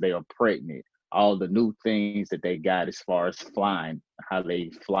because they are pregnant. All the new things that they got as far as flying, how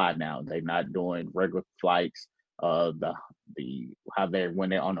they fly now. They're not doing regular flights. The how they're when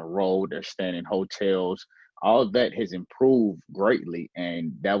they're on the road, they're staying in hotels. All of that has improved greatly,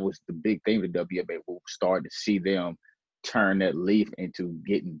 and that was the big thing. The WNBA will start to see them turn that leaf into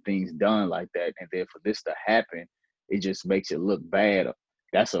getting things done like that. And then for this to happen, it just makes it look bad.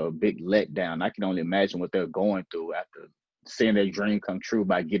 That's a big letdown. I can only imagine what they're going through after seeing their dream come true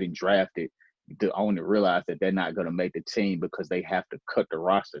by getting drafted, to only realize that they're not going to make the team because they have to cut the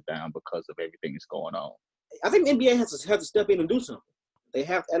roster down because of everything that's going on. I think the NBA has to step in and do something. They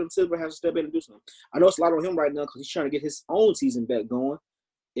have Adam Silver has to step in and do something. I know it's a lot on him right now because he's trying to get his own season back going.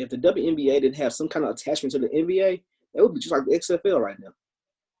 If the WNBA didn't have some kind of attachment to the NBA, it would be just like the XFL right now.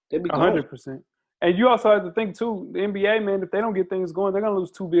 They'd be 100%. And you also have to think too, the NBA, man, if they don't get things going, they're gonna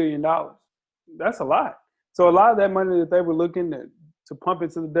lose $2 billion. That's a lot. So a lot of that money that they were looking to pump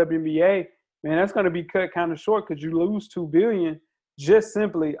into the WNBA, man, that's gonna be cut kind of short because you lose $2 billion just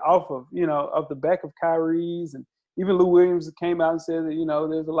simply off of of the back of Kyrie's. And even Lou Williams came out and said that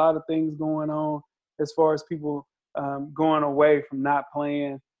there's a lot of things going on as far as people going away from not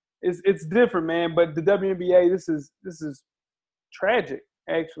playing. It's different, man. But the WNBA, this is tragic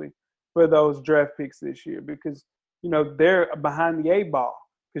actually for those draft picks this year because they're behind the 8 ball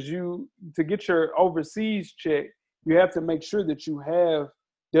because to get your overseas check, you have to make sure that you have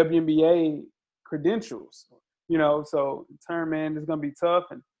WNBA credentials. So in turn, man, it's gonna be tough,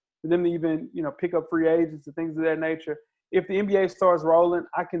 and for them to even pick up free agents and things of that nature. If the NBA starts rolling,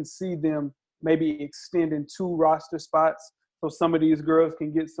 I can see them maybe extending 2 roster spots so some of these girls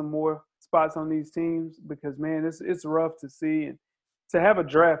can get some more spots on these teams because, man, it's rough to see. And to have a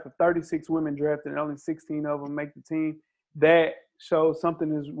draft of 36 women drafted and only 16 of them make the team, that shows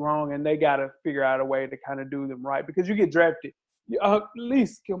something is wrong, and they got to figure out a way to kind of do them right because you get drafted. At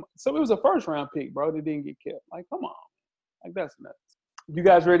least so it was a first-round pick, bro, that didn't get kept. Like, come on. Like, that's nuts. You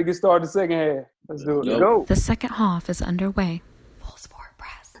guys ready to get started the second half? Let's do it. Yep. Go. The second half is underway. Full Sport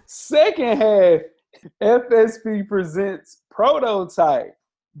Press. Second half, FSP presents Prototype,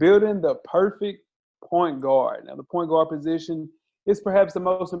 building the perfect point guard. Now, the point guard position is perhaps the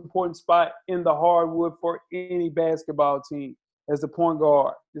most important spot in the hardwood for any basketball team, as the point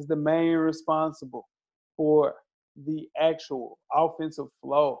guard is the main responsible for the actual offensive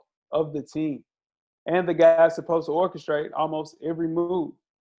flow of the team. And the guy's supposed to orchestrate almost every move.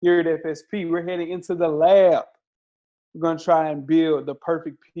 Here at FSP, we're heading into the lab. We're going to try and build the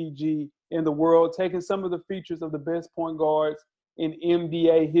perfect PG in the world, taking some of the features of the best point guards in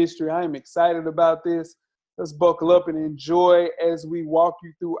NBA history. I am excited about this. Let's buckle up and enjoy as we walk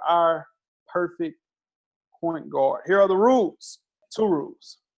you through our perfect point guard. Here are the rules. 2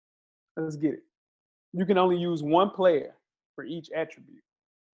 rules. Let's get it. You can only use 1 player for each attribute.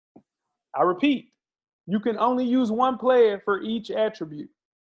 I repeat, you can only use 1 player for each attribute.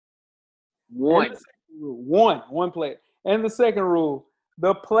 One player. And the second rule,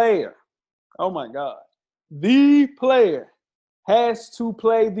 the player, oh my God, the player has to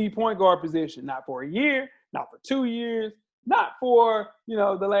play the point guard position, not for a year, not for 2 years, not for,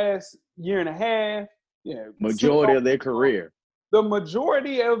 the last year and a half. Majority of their career. The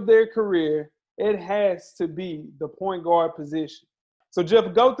majority of their career, it has to be the point guard position. So,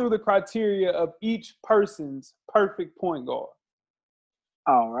 Jeff, go through the criteria of each person's perfect point guard.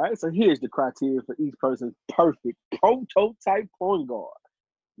 All right, so here's the criteria for each person's perfect prototype point guard.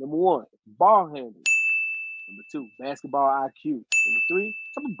 Number 1, ball handling. Number 2, basketball IQ. Number 3,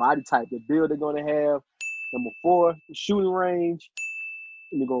 type of body type, the build they're going to have. Number 4, shooting range.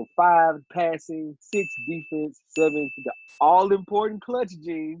 And they're going 5, passing. 6, defense. 7, the all-important clutch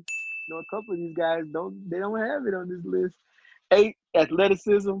gene. A couple of these guys don't have it on this list. 8,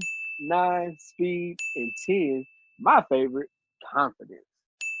 athleticism. 9, speed. And 10, my favorite, confidence.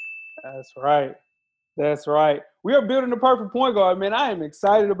 That's right. That's right. We are building the perfect point guard, man. I am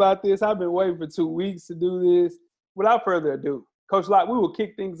excited about this. I've been waiting for 2 weeks to do this. Without further ado, Coach Locke, we will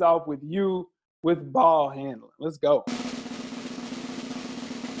kick things off with you with ball handling. Let's go.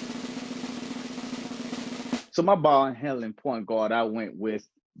 So my ball handling point guard, I went with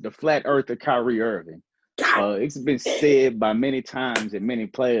the flat earther Kyrie Irving. It's been said by many times and many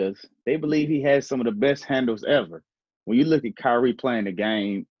players, they believe he has some of the best handles ever. When you look at Kyrie playing the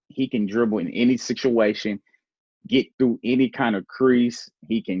game, he can dribble in any situation, get through any kind of crease.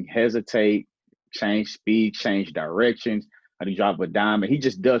 He can hesitate, change speed, change directions, how to drop a dime. And he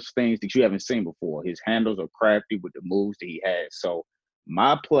just does things that you haven't seen before. His handles are crafty with the moves that he has. So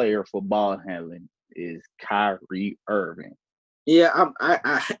my player for ball handling is Kyrie Irving. Yeah,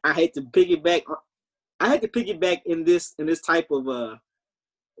 I hate to piggyback. I had to piggyback in this type of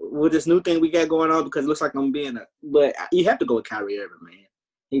with this new thing we got going on because it looks like I'm being but you have to go with Kyrie Irving, man.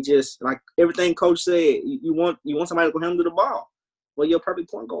 He just like everything Coach said. You want somebody to go handle the ball. Well, you're a perfect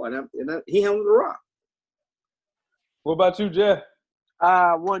point guard, and he handled the rock. What about you, Jeff?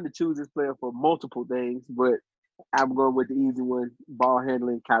 I wanted to choose this player for multiple things, but I'm going with the easy one: ball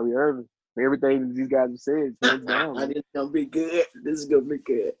handling, Kyrie Irving. For everything that these guys have said, hands down. This is gonna be good. This is gonna be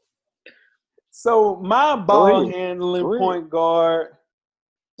good. So my ball handling point guard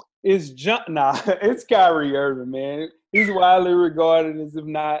is it's Kyrie Irving, man. He's widely regarded as if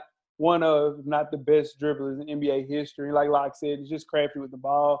not the best dribblers in NBA history. Like Locke said, he's just crafty with the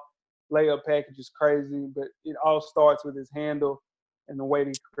ball. Layup package is crazy, but it all starts with his handle and the way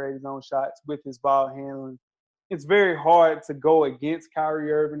he creates his own shots with his ball handling. It's very hard to go against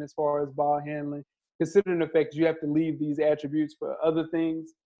Kyrie Irving as far as ball handling, considering the fact you have to leave these attributes for other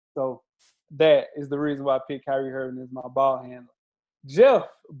things. So that is the reason why I picked Kyrie Irving as my ball handler. Jeff,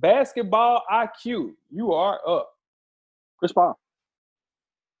 basketball IQ, you are up. Chris Paul.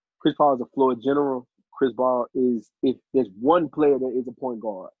 Chris Paul is a floor general. Chris Paul is, if there's one player that is a point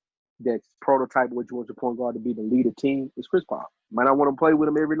guard that's prototype what you want your point guard to be, to lead a team, it's Chris Paul. Might not want to play with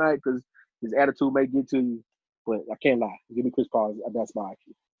him every night because his attitude may get to you, but I can't lie. Give me Chris Paul. That's my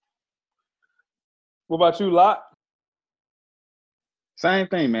IQ. What about you, Locke? Same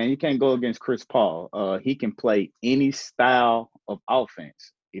thing, man. You can't go against Chris Paul. He can play any style of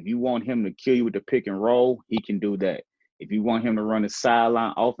offense. If you want him to kill you with the pick and roll, he can do that. If you want him to run a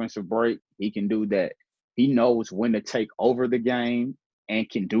sideline offensive break, he can do that. He knows when to take over the game and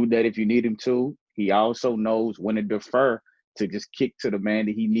can do that if you need him to. He also knows when to defer to just kick to the man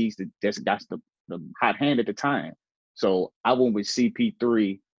that he needs to, that's got the hot hand at the time. So I went with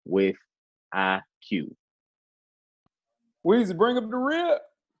CP3 with IQ. Weezy, bring up the rib.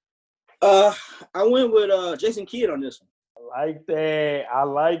 I went with Jason Kidd on this one. I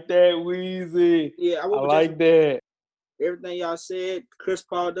like that, Weezy. Yeah, I like that. Everything y'all said, Chris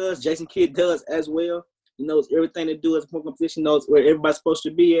Paul does. Jason Kidd does as well. He knows everything to do as a point competition. Knows where everybody's supposed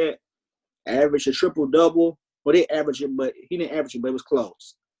to be at. Average a triple-double. Well, they average it, but he didn't average it, but it was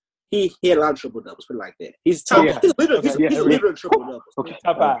close. He had a lot of triple-doubles, put it like that. He's top. Yeah. He's a leader in triple-doubles. Okay.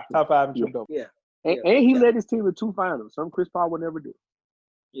 Top five in triple-doubles. Yeah. And he led his team to 2 finals. Something Chris Paul would never do.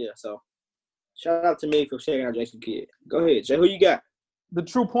 Yeah, so shout out to me for checking out Jason Kidd. Go ahead, Jay. Who you got? The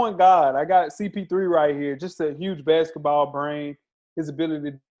true point guard. I got CP3 right here. Just a huge basketball brain. His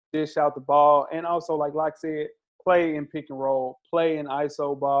ability to dish out the ball. And also, like Locke said, play in pick and roll, play in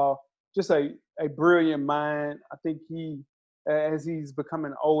ISO ball. Just a brilliant mind. I think as he's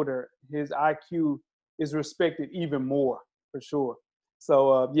becoming older, his IQ is respected even more, for sure.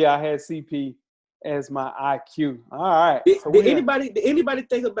 So, I had CP as my IQ. All right. Did anybody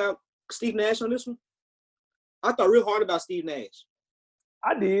think about Steve Nash on this one? I thought real hard about Steve Nash.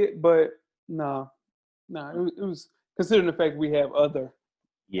 I did, but no. It was considering the fact we have other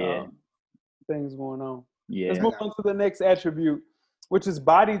things going on. Yeah. Let's move on to the next attribute, which is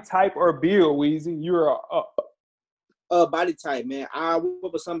body type or build, Weezy. You're up. Body type, man. I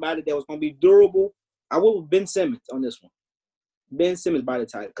went with somebody that was going to be durable. I went with Ben Simmons on this one. Ben Simmons body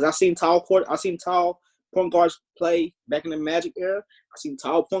type. Because I seen tall point guards play back in the Magic era. I seen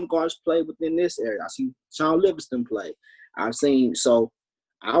tall point guards play within this area. I seen Sean Livingston play. I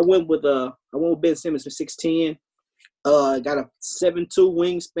went with Ben Simmons for 6'10". Got a 7'2"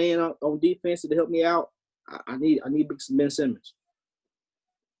 wingspan on defense to help me out. I need Ben Simmons.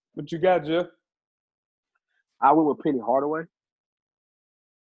 What you got, Jeff? I went with Penny Hardaway.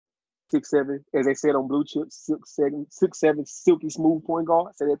 6'7", as they said on Blue Chips, 6'7", silky smooth point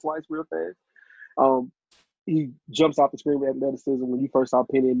guard. Say that twice real fast. He jumps off the screen with athleticism. When you first saw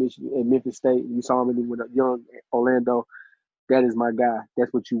Penny in Memphis State, and you saw him when he was young Orlando. that is my guy.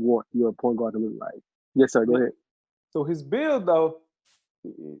 That's what you want your point guard to look like. Yes, sir. Go ahead. So his build, though,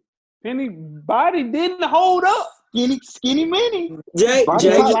 Penny body didn't hold up. Skinny mini. Jay, Body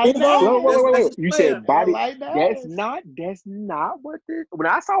you type- in that? Wait. You That's said body. like that. That's not what this. When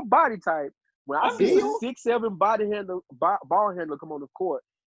I saw body type, when I see a 6'7" ball handler come on the court,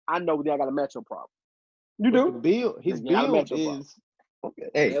 I know that I got a matchup problem. You The do. build, his Yeah, I build match up is okay.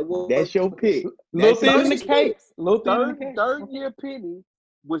 Hey, that's your pick. Little That's thin in the your cake. Little thin in the cake. Third year Penny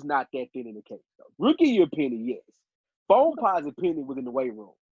was not that thin in the cake, though. Rookie year Penny, yes. Phone positive Penny was in the weight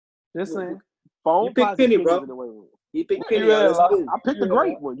room. Just saying. Phone You picked positive Penny, Penny bro. was in the weight room. You picked Yeah, Penny. you had a Let's lot. do it. I picked Yeah. a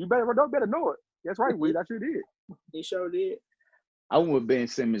great one. You better know it. That's right, Weed. I sure did. He sure did. I went with Ben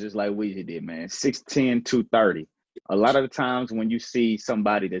Simmons just like Weezy did, man. 6'10", 230. A lot of the times when you see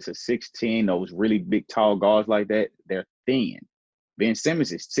somebody that's a 6'10", those really big, tall guards like that, they're thin. Ben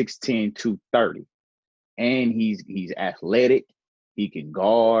Simmons is 6'10", 230. And he's athletic. He can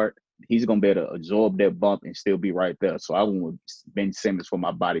guard. He's going to be able to absorb that bump and still be right there. So I went with Ben Simmons for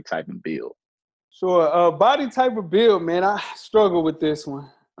my body type and build. Sure. Body type of build, man. I struggle with this one.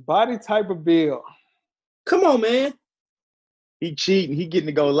 Body type of build. Come on, man. He cheating. He getting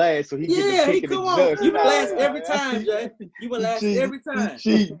to go last, so he getting to pick and come on. adjust. You last every time, Jay. You will last every time.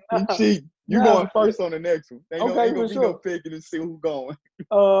 He cheat. You Nah. going first on the next one. Ain't Okay, gonna for be no sure. picking and see who's going.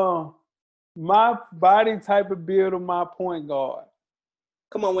 My body type of build of my point guard.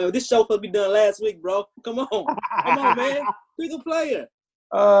 Come on, man. This show supposed to be done last week, bro. Come on. Come on, man. Pick a player.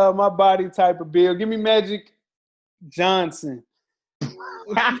 My body type of build. Give me Magic Johnson. That's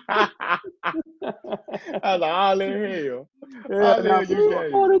all in hell. Yeah, All in nah, hell for you sure.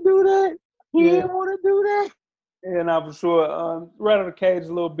 gave. Want to do that? He Yeah. didn't want to do that. Yeah, nah, for sure. Right on the cage a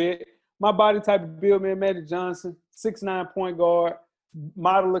little bit. My body type of build, man, Magic Johnson, 6'9" point guard,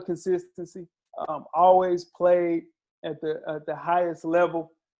 model of consistency. Always played at the highest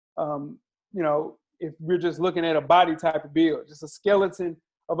level. If we're just looking at a body type of build, just a skeleton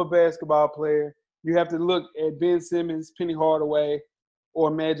of a basketball player, you have to look at Ben Simmons, Penny Hardaway, or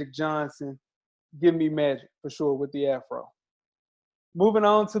Magic Johnson. Give me Magic for sure with the afro. Moving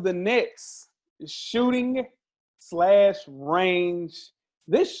on to the next, shooting/range.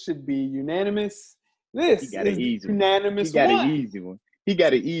 This should be unanimous. This He got is an easy one. unanimous He got one. an easy one. He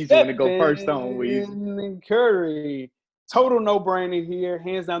got an easy one to go first on, Weezy. Stephen Curry. Total no-brainer here.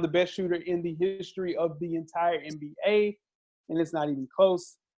 Hands down the best shooter in the history of the entire NBA. And it's not even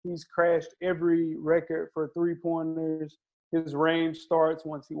close. He's crashed every record for three-pointers. His range starts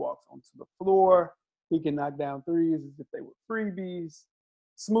once he walks onto the floor. He can knock down threes as if they were freebies.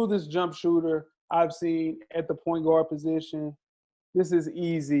 Smoothest jump shooter I've seen at the point guard position. This is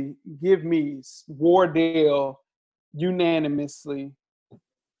easy. Give me Wardell unanimously.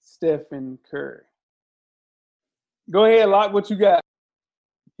 Stephen Curry. Go ahead, Locke. What you got?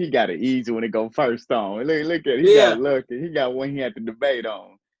 He got an easy one to go first on. Look at it. He got lucky. He got one he had to debate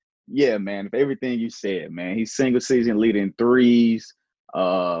on. Yeah, man. For everything you said, man. He's single season leader in threes.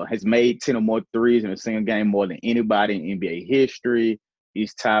 Has made 10 or more threes in a single game more than anybody in NBA history.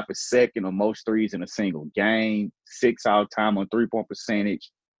 He's tied for second on most threes in a single game. 6th all-time on three-point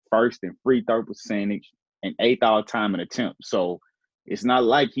percentage. 1st in free throw percentage. And 8th all-time in attempts. So it's not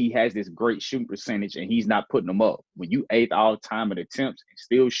like he has this great shooting percentage and he's not putting them up. When you 8th all-time in attempts and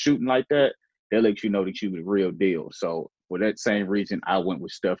still shooting like that, that lets you know that you the real deal. So for that same reason, I went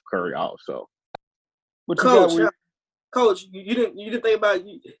with Steph Curry also. What you got with? Coach, you didn't think about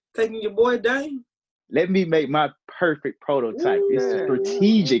taking your boy Dame? Let me make my perfect prototype. It's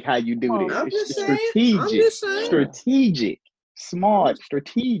strategic how you do this. It's strategic. Strategic. Smart.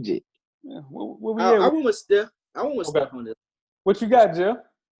 Strategic. Yeah, what we I went with Steph. Steph on this. What you got, Jeff?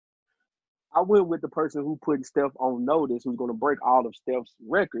 I went with the person who put Steph on notice, who's going to break all of Steph's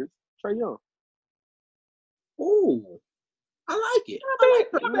records, Trae Young. Ooh, I like it.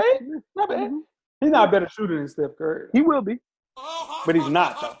 Not bad. He's not a better shooter than Steph Curry. He will be. But he's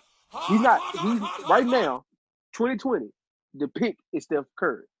not, though. He's not. He's right now, 2020, the pick is Steph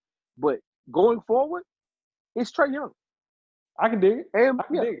Curry. But going forward, it's Trae Young. I can dig it. And, I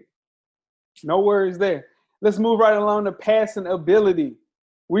can dig it. No worries there. Let's move right along to passing ability.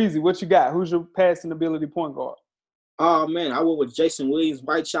 Weezy, what you got? Who's your passing ability point guard? Oh, man, I went with Jason Williams,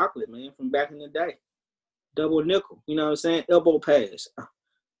 white chocolate, man, from back in the day. Double nickel, you know what I'm saying? Elbow pass.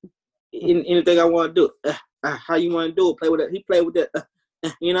 Anything I want to do. How you want to do it? Play with it. He played with that.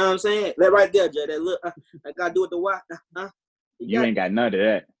 You know what I'm saying? That right there, Jay. That look. I got to do it the why. You ain't got none of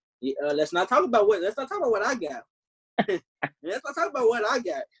that. Let's not talk about what I got. Let's not talk about what I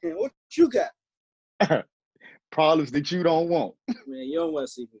got. What you got? Problems that you don't want. Man, you don't want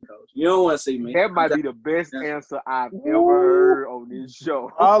to see me, coach. You don't want to see me. That might be the best answer I've ever heard on this show.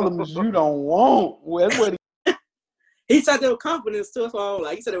 Problems you don't want. Well, that's what He said there with confidence too. That's why I was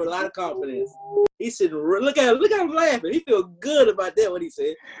like, he said there with a lot of confidence. He said, look at him laughing. He feel good about that. What he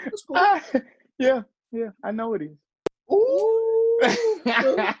said. That's cool. Yeah, I know it is. Ooh,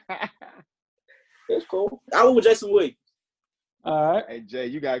 that's cool. I went with Jason Williams. All right. Hey Jay,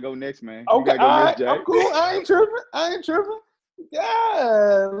 you gotta go next, man. Okay, You gotta go all next, right. Jay. I'm cool. I ain't tripping.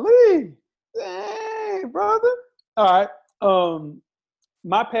 Golly. Dang, brother. All right.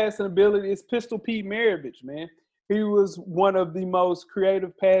 My passing ability is Pistol Pete Maravich, man. He was one of the most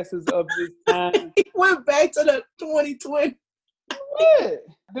creative passers of his time. He went back to the 2020. Yeah.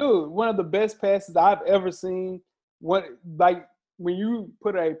 Dude, one of the best passes I've ever seen. When you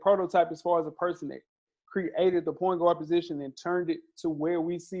put a prototype as far as a person that created the point guard position and turned it to where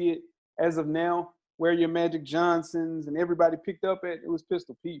we see it as of now, where your Magic Johnsons and everybody picked up at, it was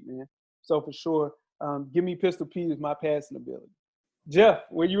Pistol Pete, man. So for sure, give me Pistol Pete as my passing ability. Jeff,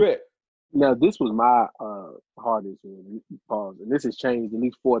 where you at? Now, this was my hardest one, pause, and this has changed at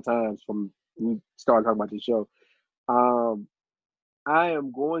least 4 times from we started talking about this show. I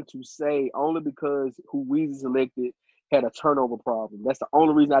am going to say only because who Weezy selected had a turnover problem. That's the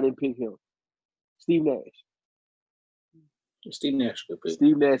only reason I didn't pick him. Steve Nash. Steve Nash could pick.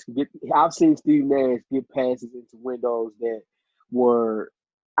 Steve Nash can get. I've seen Steve Nash get passes into windows that were.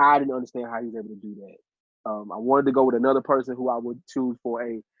 I didn't understand how he was able to do that. I wanted to go with another person who I would choose for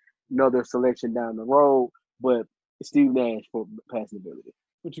another selection down the road, but Steve Nash for passing ability.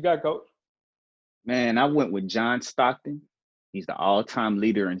 What you got, Coach? Man, I went with John Stockton. He's the all-time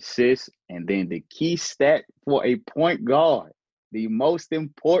leader in assists. And then the key stat for a point guard, the most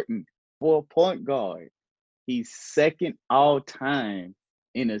important for a point guard, he's second all-time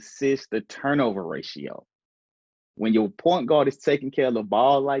in assist to turnover ratio. When your point guard is taking care of the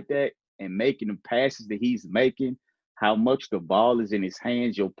ball like that and making the passes that he's making, how much the ball is in his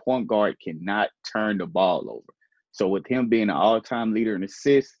hands, your point guard cannot turn the ball over. So with him being an all-time leader in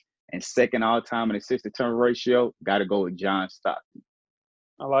assists and second all-time in assist to turnover ratio, got to go with John Stockton.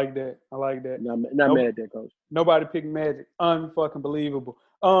 I like that. Not mad at that, Coach. Nobody picked Magic. Unfucking believable.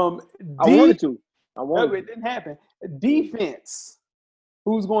 I wanted to. It didn't happen. Defense.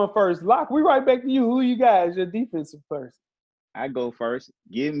 Who's going first? Locke, we right back to you. Who you guys? Your defensive first. I go first.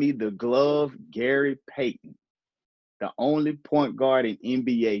 Give me the glove, Gary Payton, the only point guard in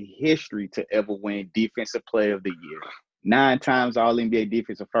NBA history to ever win Defensive Player of the Year. 9 times All-NBA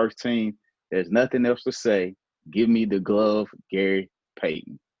Defensive First Team. There's nothing else to say. Give me the glove, Gary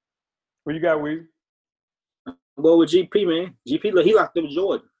Payton. What you got, Weezy? Go with GP, man. GP, he locked up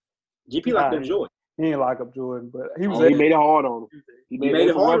Jordan. GP locked up Jordan. He ain't lock up Jordan, but he was he made it hard on him. He made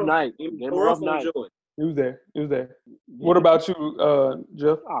it hard night. He made it rough night. He was there. What about you,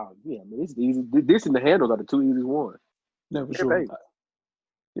 Jeff? Oh, yeah, man, it's easy. This and the handles are the 2 easiest ones. No, for sure.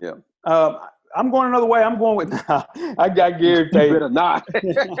 Yeah. I'm going another way. I'm going with I got Gary Payton. You better not.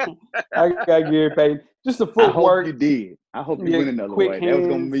 I got Gary Payton. Just the footwork. I hope you did. I hope you win another way. Hands. That was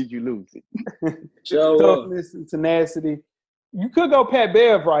going to make you lose it. Toughness and tenacity. You could go Pat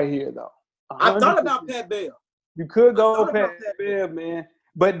Bev right here, though. I thought about Pat Bev. You could go Pat Bev, man.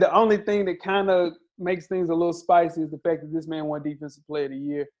 But the only thing that kind of makes things a little spicy is the fact that this man won Defensive Player of the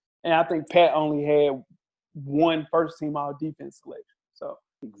Year. And I think Pat only had 1 first-team all-defense selection. So,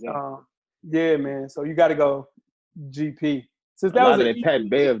 yeah, man. So you got to go GP. Since that a lot of that Pat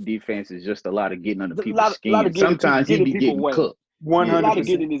Bev defense is just a lot of getting under people's skin. Sometimes he be getting cooked. 100%. A lot of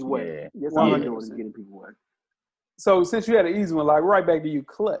getting in his way. Yeah. That's all he doing is getting people away. So since you had an easy one, like right back to you,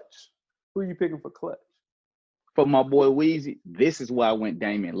 Clutch. Who are you picking for Clutch? For my boy Weezy, this is why I went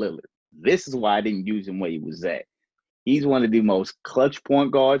Damian Lillard. This is why I didn't use him where he was at. He's one of the most clutch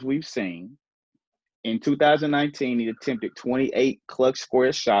point guards we've seen. In 2019, he attempted 28 clutch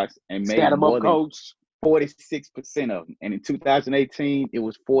square shots and made more than 46% of them. And in 2018, it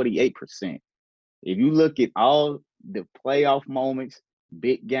was 48%. If you look at all the playoff moments,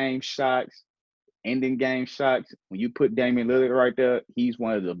 big game shots, ending game shots, when you put Damian Lillard right there, he's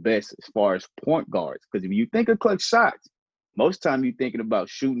one of the best as far as point guards. Because if you think of clutch shots, most time you're thinking about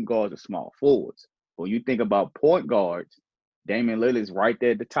shooting guards or small forwards. When you think about point guards, Damian Lillard's right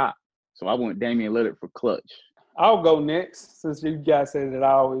there at the top. So I want Damian Lillard for clutch. I'll go next, since you guys said that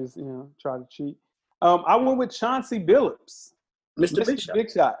I always, try to cheat. I went with Chauncey Billups. Mr.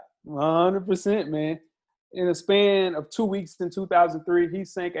 Big Shot. 100%, man. In a span of 2 weeks in 2003, he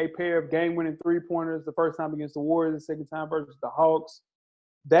sank a pair of game-winning three-pointers, the first time against the Warriors, the second time versus the Hawks.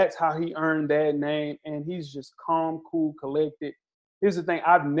 That's how he earned that name, and he's just calm, cool, collected. Here's the thing.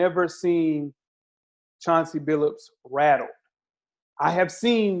 I've never seen Chauncey Billups rattled. I have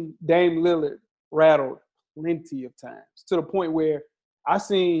seen Dame Lillard rattled plenty of times to the point where I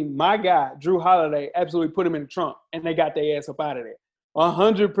seen my guy, Drew Holiday, absolutely put him in the trunk, and they got their ass up out of there.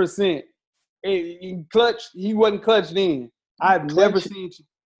 100%. Clutch. He wasn't clutched in. I've never seen.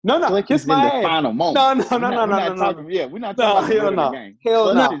 No, kiss my ass. Final moment. No. We're not talking about the game.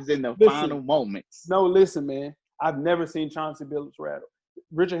 Hell no. Clutch is in the final moments. No, listen, man. I've never seen Chauncey Billups rattle.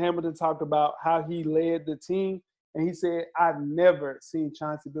 Richard Hamilton talked about how he led the team, and he said, I've never seen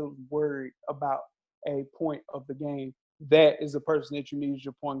Chauncey Billups worried about a point of the game. That is the person that you need as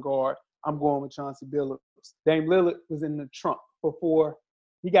your point guard. I'm going with Chauncey Billups. Dame Lillard was in the trunk before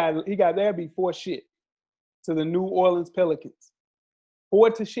he got there before shit to the New Orleans Pelicans.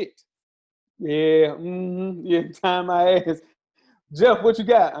 4-0. Yeah, yeah, time my ass. Jeff, what you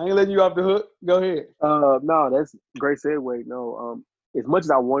got? I ain't letting you off the hook. Go ahead. No, that's a great segue. No, as much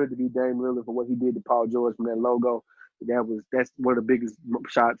as I wanted to be Dame Lillard for what he did to Paul George from that logo, that's one of the biggest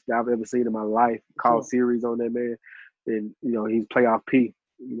shots that I've ever seen in my life. Called series on that man, and he's playoff P.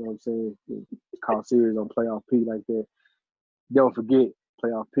 You know what I'm saying? Called series on playoff P like that. Don't forget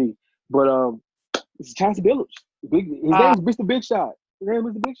playoff P. But it's Chauncey Billups. His name is Mr. Big Shot. His name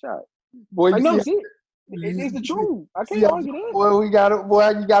is the Big Shot. Boy, it's the truth. I can't argue that. Boy, you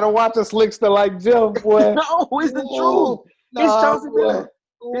gotta watch a slickster like Jeff, boy. No, it's the truth. It's Chauncey Billups.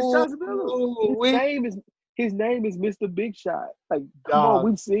 It's Chauncey Billups. His name is Mr. Big Shot. Like, come on,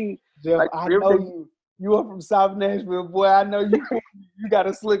 we've seen. Jeff, like, I know you are from South Nashville, boy. I know you got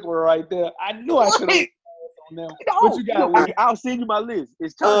a slick one right there. I knew I should have on them. What you got? I'll send you my list.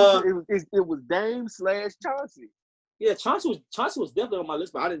 It's Chauncey. It was Dame / Chauncey. Yeah, Chauncey was definitely on my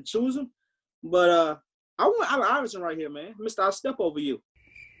list, but I didn't choose him. But I want Allen Iverson right here, man. Mister, I'll step over you.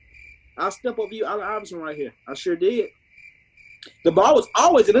 Allen Iverson right here. I sure did. The ball was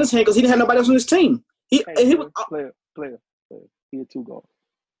always in his hand because he didn't have nobody else on his team. He was player. He had 2 goals.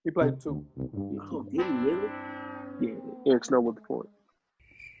 He played 2. Oh, did he really? Yeah, Eric Snow with the point.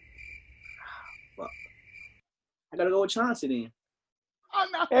 Well, I gotta go with Chauncey then. Oh,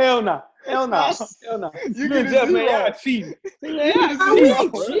 no. Hell no. You get Jeff, man. Y'all cheating. You get a 0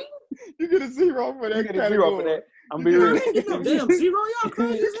 for that. You get a 0 for that. I'm being real. Damn 0, y'all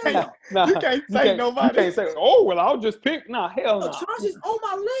crazy. You can't say nobody. You can't say, oh, well, I'll just pick. Nah, hell no. Chauncey's on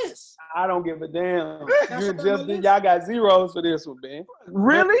my list. I don't give a damn. You and Jeff, y'all got 0s for this one, man.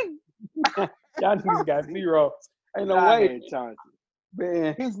 Really? Y'all niggas got 0s. Ain't no way. Chauncey.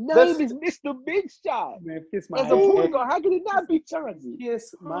 Man, his name is Mr. Big Shot. Man, kiss my as a point guard, how can it not be Chauncey?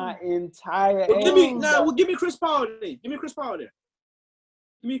 Kiss my entire give me Chris Paul there. Give me Chris Paul.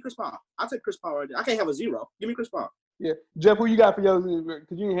 I'll take Chris Paul right there. I can't have a 0. Give me Chris Paul. Yeah. Jeff, who you got for yours?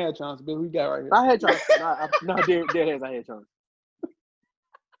 Because you ain't had Chauncey, but who you got right here? I had Chauncey. Dead hands, I had Chauncey.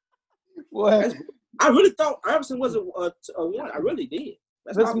 What? I really thought Iverson was a 1. I really did.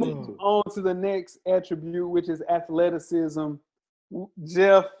 Let's move on to the next attribute, which is athleticism.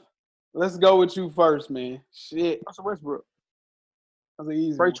 Jeff, let's go with you first, man. Shit. Russell Westbrook. That's an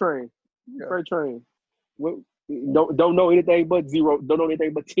easy Freight train. Yeah. Freight train. Don't know anything but 0. Don't know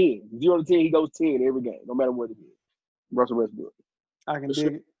anything but 10. 0 to 10, he goes 10 every game, no matter what it is. Russell Westbrook. I can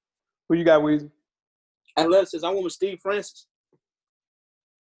dig it. Who you got, Weezy? Athleticism. I went with Steve Francis.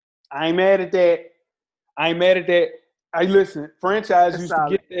 I ain't mad at that. Hey, listen, franchise used to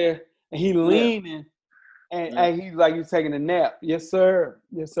get there, and he leaning, and he's like he's taking a nap. Yes, sir.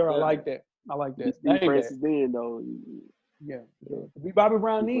 Yeah. I like that. Steve Francis then, though. Yeah. Be Bobby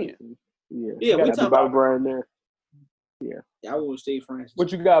Brown then. Yeah, we talking Bobby Brown there. Yeah, I went with Steve Francis.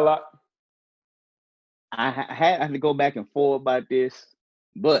 What you got, Locke? I had to go back and forth about this,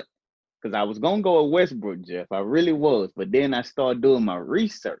 but because I was gonna go with Westbrook, Jeff, I really was. But then I started doing my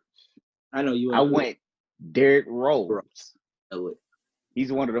research. I know you. I went Derrick Rose.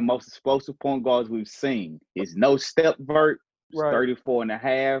 He's one of the most explosive point guards we've seen. His no step vert is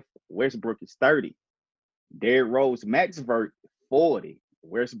 34.5. Westbrook is 30. Derrick Rose max vert 40.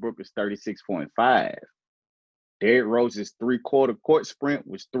 Westbrook is 36.5. Derrick Rose's 3/4 court sprint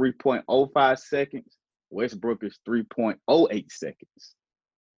was 3.05 seconds. Westbrook is 3.08 seconds.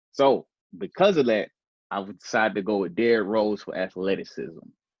 So because of that, I would decide to go with Derrick Rose for athleticism.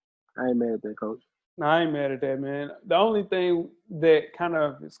 I ain't mad at that, Coach. No, I ain't mad at that, man. The only thing that kind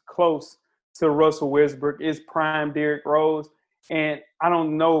of is close to Russell Westbrook is prime Derrick Rose. And I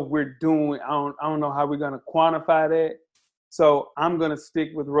don't know if we're doing, I don't know how we're going to quantify that. So I'm going to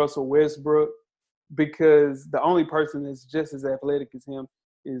stick with Russell Westbrook because the only person that's just as athletic as him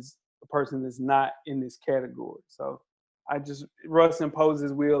is a person that's not in this category. So Russ imposes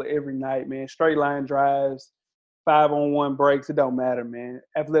his will every night, man. Straight line drives, 5-on-1 breaks. It don't matter, man.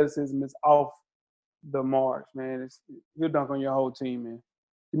 Athleticism is off the marks, man. He'll dunk on your whole team, man.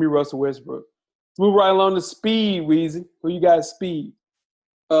 Give me Russell Westbrook. Let's move right along to speed, Weezy. Who you got speed?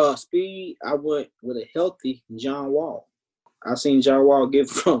 Speed, I went with a healthy John Wall. I've seen John Wall get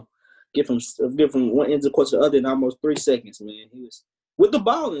from one end of the court to the other in almost 3 seconds, man. He was with the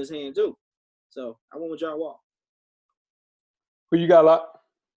ball in his hand, too. So I went with John Wall. Who you got, Lock?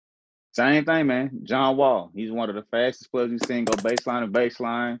 Same thing, man. John Wall. He's one of the fastest players we've seen go baseline to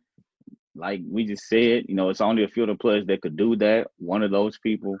baseline. Like we just said, it's only a few of the players that could do that. One of those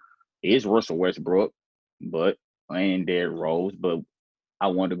people is Russell Westbrook, and Derrick Rose. But I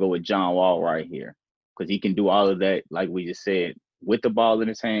wanted to go with John Wall right here because he can do all of that, like we just said, with the ball in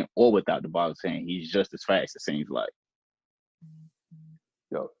his hand or without the ball in his hand. He's just as fast, it seems like.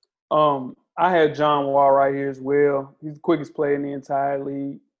 Yo, I had John Wall right here as well. He's the quickest player in the entire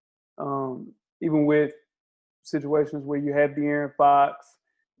league. Even with situations where you have De'Aaron Fox,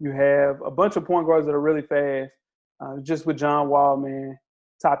 you have a bunch of point guards that are really fast. Just with John Wall, man,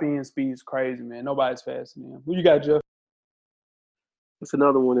 top end speed is crazy, man. Nobody's faster than him. Who you got, Jeff? It's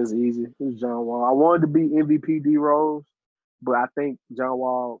another one that's easy. It's John Wall. I wanted to be MVP D Rose, but I think John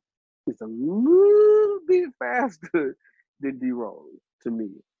Wall is a little bit faster than D Rose to me.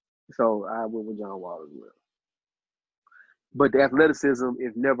 So I went with John Wall as well. But the athleticism,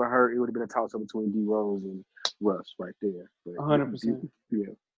 if never hurt, it would have been a toss-up between D Rose and Russ right there. 100%. Yeah.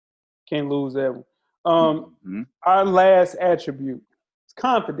 Can't lose that one. Our last attribute is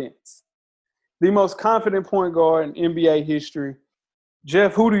confidence. The most confident point guard in NBA history.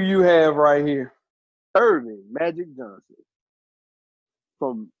 Jeff, who do you have right here? Irving Magic Johnson.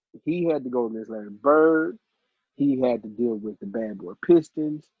 He had to go against Larry Bird. He had to deal with the bad boy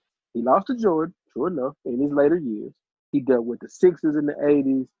Pistons. He lost to Jordan, sure enough, in his later years. He dealt with the Sixers in the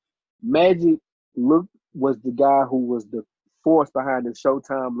 80s. Magic was the guy who was the force behind the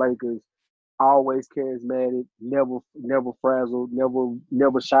Showtime Lakers. Always charismatic, never frazzled,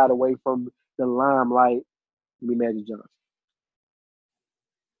 never shied away from the limelight. Magic Johnson.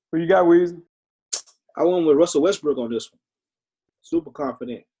 Who you got, Weezy? I went with Russell Westbrook on this one. Super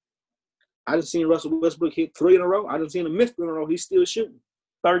confident. I done seen Russell Westbrook hit 3 in a row. I done seen him miss 3 in a row. He's still shooting.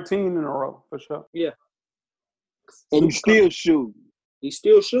 13 in a row, for sure. Yeah. And he's still shooting. He's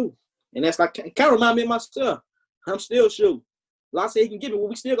still shooting. And that's like, kind of remind me of myself. I'm still shooting. Like I said, he can give me,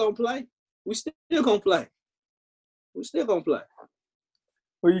 we still going to play. We still going to play. We still going to play.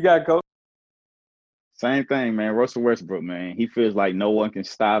 Who you got, Coach? Same thing, man. Russell Westbrook, man. He feels like no one can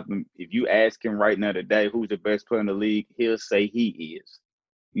stop him. If you ask him right now today who's the best player in the league, he'll say he is.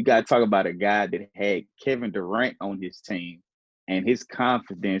 You got to talk about a guy that had Kevin Durant on his team, and his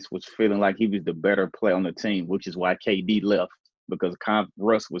confidence was feeling like he was the better player on the team, which is why KD left, because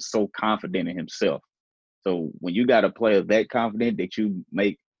Russ was so confident in himself. So when you got a player that confident that you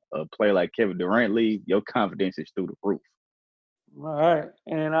make a player like Kevin Durant leave, your confidence is through the roof. All right.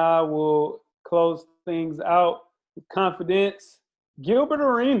 And I will close things out with confidence. Gilbert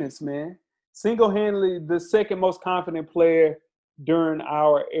Arenas, man. Single-handedly the second most confident player during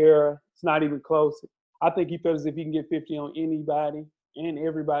our era. It's not even close. I think he felt as if he can get 50 on anybody and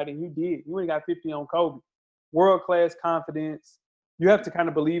everybody. He did. He only got 50 on Kobe. World-class confidence. You have to kind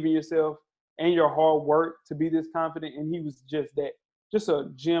of believe in yourself and your hard work to be this confident, and he was just that. Just a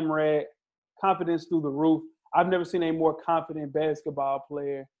gym rat, confidence through the roof. I've never seen a more confident basketball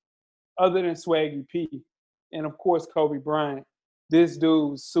player other than Swaggy P. And, of course, Kobe Bryant. This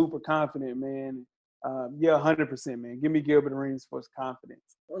dude was super confident, man. 100%, man. Give me Gilbert Arenas for his confidence.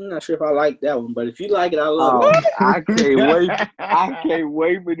 I'm not sure if I like that one, but if you like it, I love it. I can't wait. I can't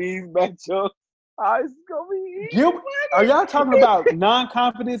wait for these matchups. It's gonna be Gilbert, are y'all talking about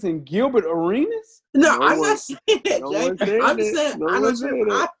non-confidence in Gilbert Arenas? No, I'm not saying that, Jay. I'm just saying, I'm not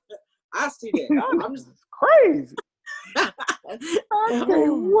sure. I see that. I'm just crazy. I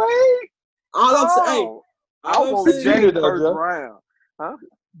can't wait. All I'm saying, I want Jay first round. Huh?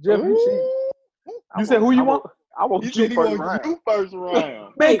 Jeff, you said who you want? I want you first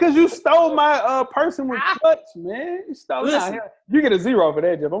round. Man, because you stole my person with clutch, man. You stole it. You get a 0 for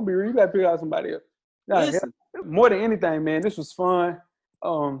that, Jeff. I'm gonna be real. You gotta pick out somebody else. Listen. More than anything, man, this was fun.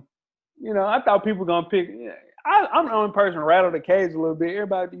 I thought people were gonna pick. I'm the only person rattle the cage a little bit.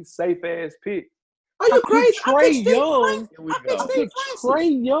 Everybody be safe ass pick. Are you crazy? Trae Young.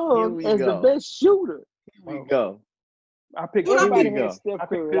 Trae Young as the best shooter. Here we go. I picked everybody had Steph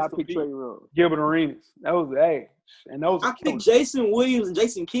Curry. I picked Trae Young. Gilbert Arenas. That was and those. I picked Jason Williams and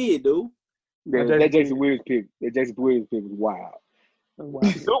Jason Kidd, dude. That Jason Williams pick. That Jason Williams pick was wild.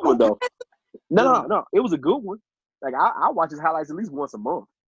 Good one though. No. It was a good one. Like I watch his highlights at least once a month.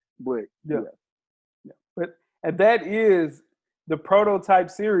 But yeah. But and that is the prototype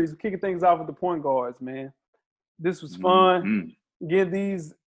series. We're kicking things off with the point guards, man. This was fun. Mm-hmm. Again,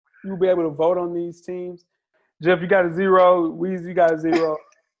 these you'll be able to vote on these teams. Jeff, you got a 0. Weezy, you got a 0.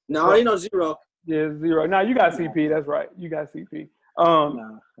 No, ain't no 0. Yeah, 0. Now you got CP. That's right. You got CP.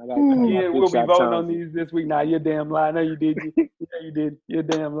 Yeah, we'll be voting on these this week. Nah, you're damn lie. No, you did. Yeah, you did. You're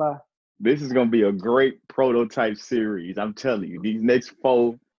damn lie. This is gonna be a great prototype series. I'm telling you, these next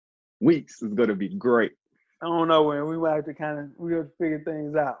 4 weeks is gonna be great. I don't know when we might have to we have to figure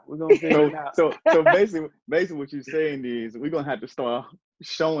things out. We're gonna figure it out. So basically what you're saying is we're gonna have to start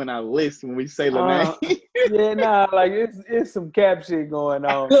showing our list when we say the name. Yeah, nah, like it's some cap shit going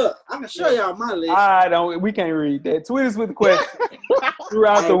on. Look, I can show y'all my list. We can't read that. Tweet us with the question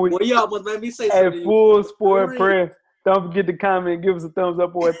throughout the week. Well, y'all must let me say something. At Full Sport Press. Don't forget to comment, give us a thumbs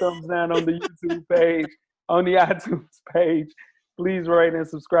up or a thumbs down on the YouTube page, on the iTunes page. Please rate and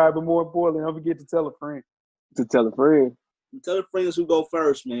subscribe, but more importantly, don't forget to tell a friend. To tell a friend. Tell the friends who go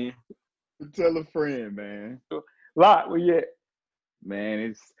first, man. Tell a friend, man. Lot, where you at? Man,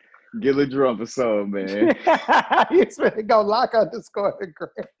 it's Gilla Drum or something, man. He's ready to go lock underscore the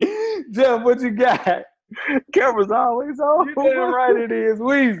great. Jeff, what you got? Camera's always on. You damn right it is.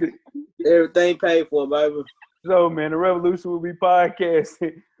 Weezy. Everything paid for, baby. So, man, the revolution will be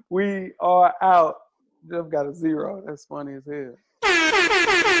podcasting. We are out. Jeff got a 0. That's funny as hell.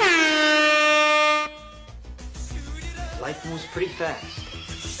 Life moves pretty fast.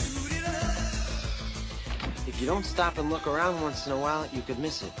 If you don't stop and look around once in a while, you could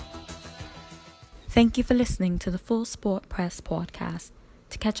miss it. Thank you for listening to the Full Sport Press podcast.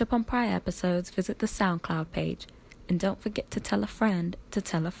 To catch up on prior episodes, visit the SoundCloud page. And don't forget to tell a friend to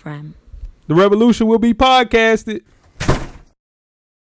tell a friend. The revolution will be podcasted.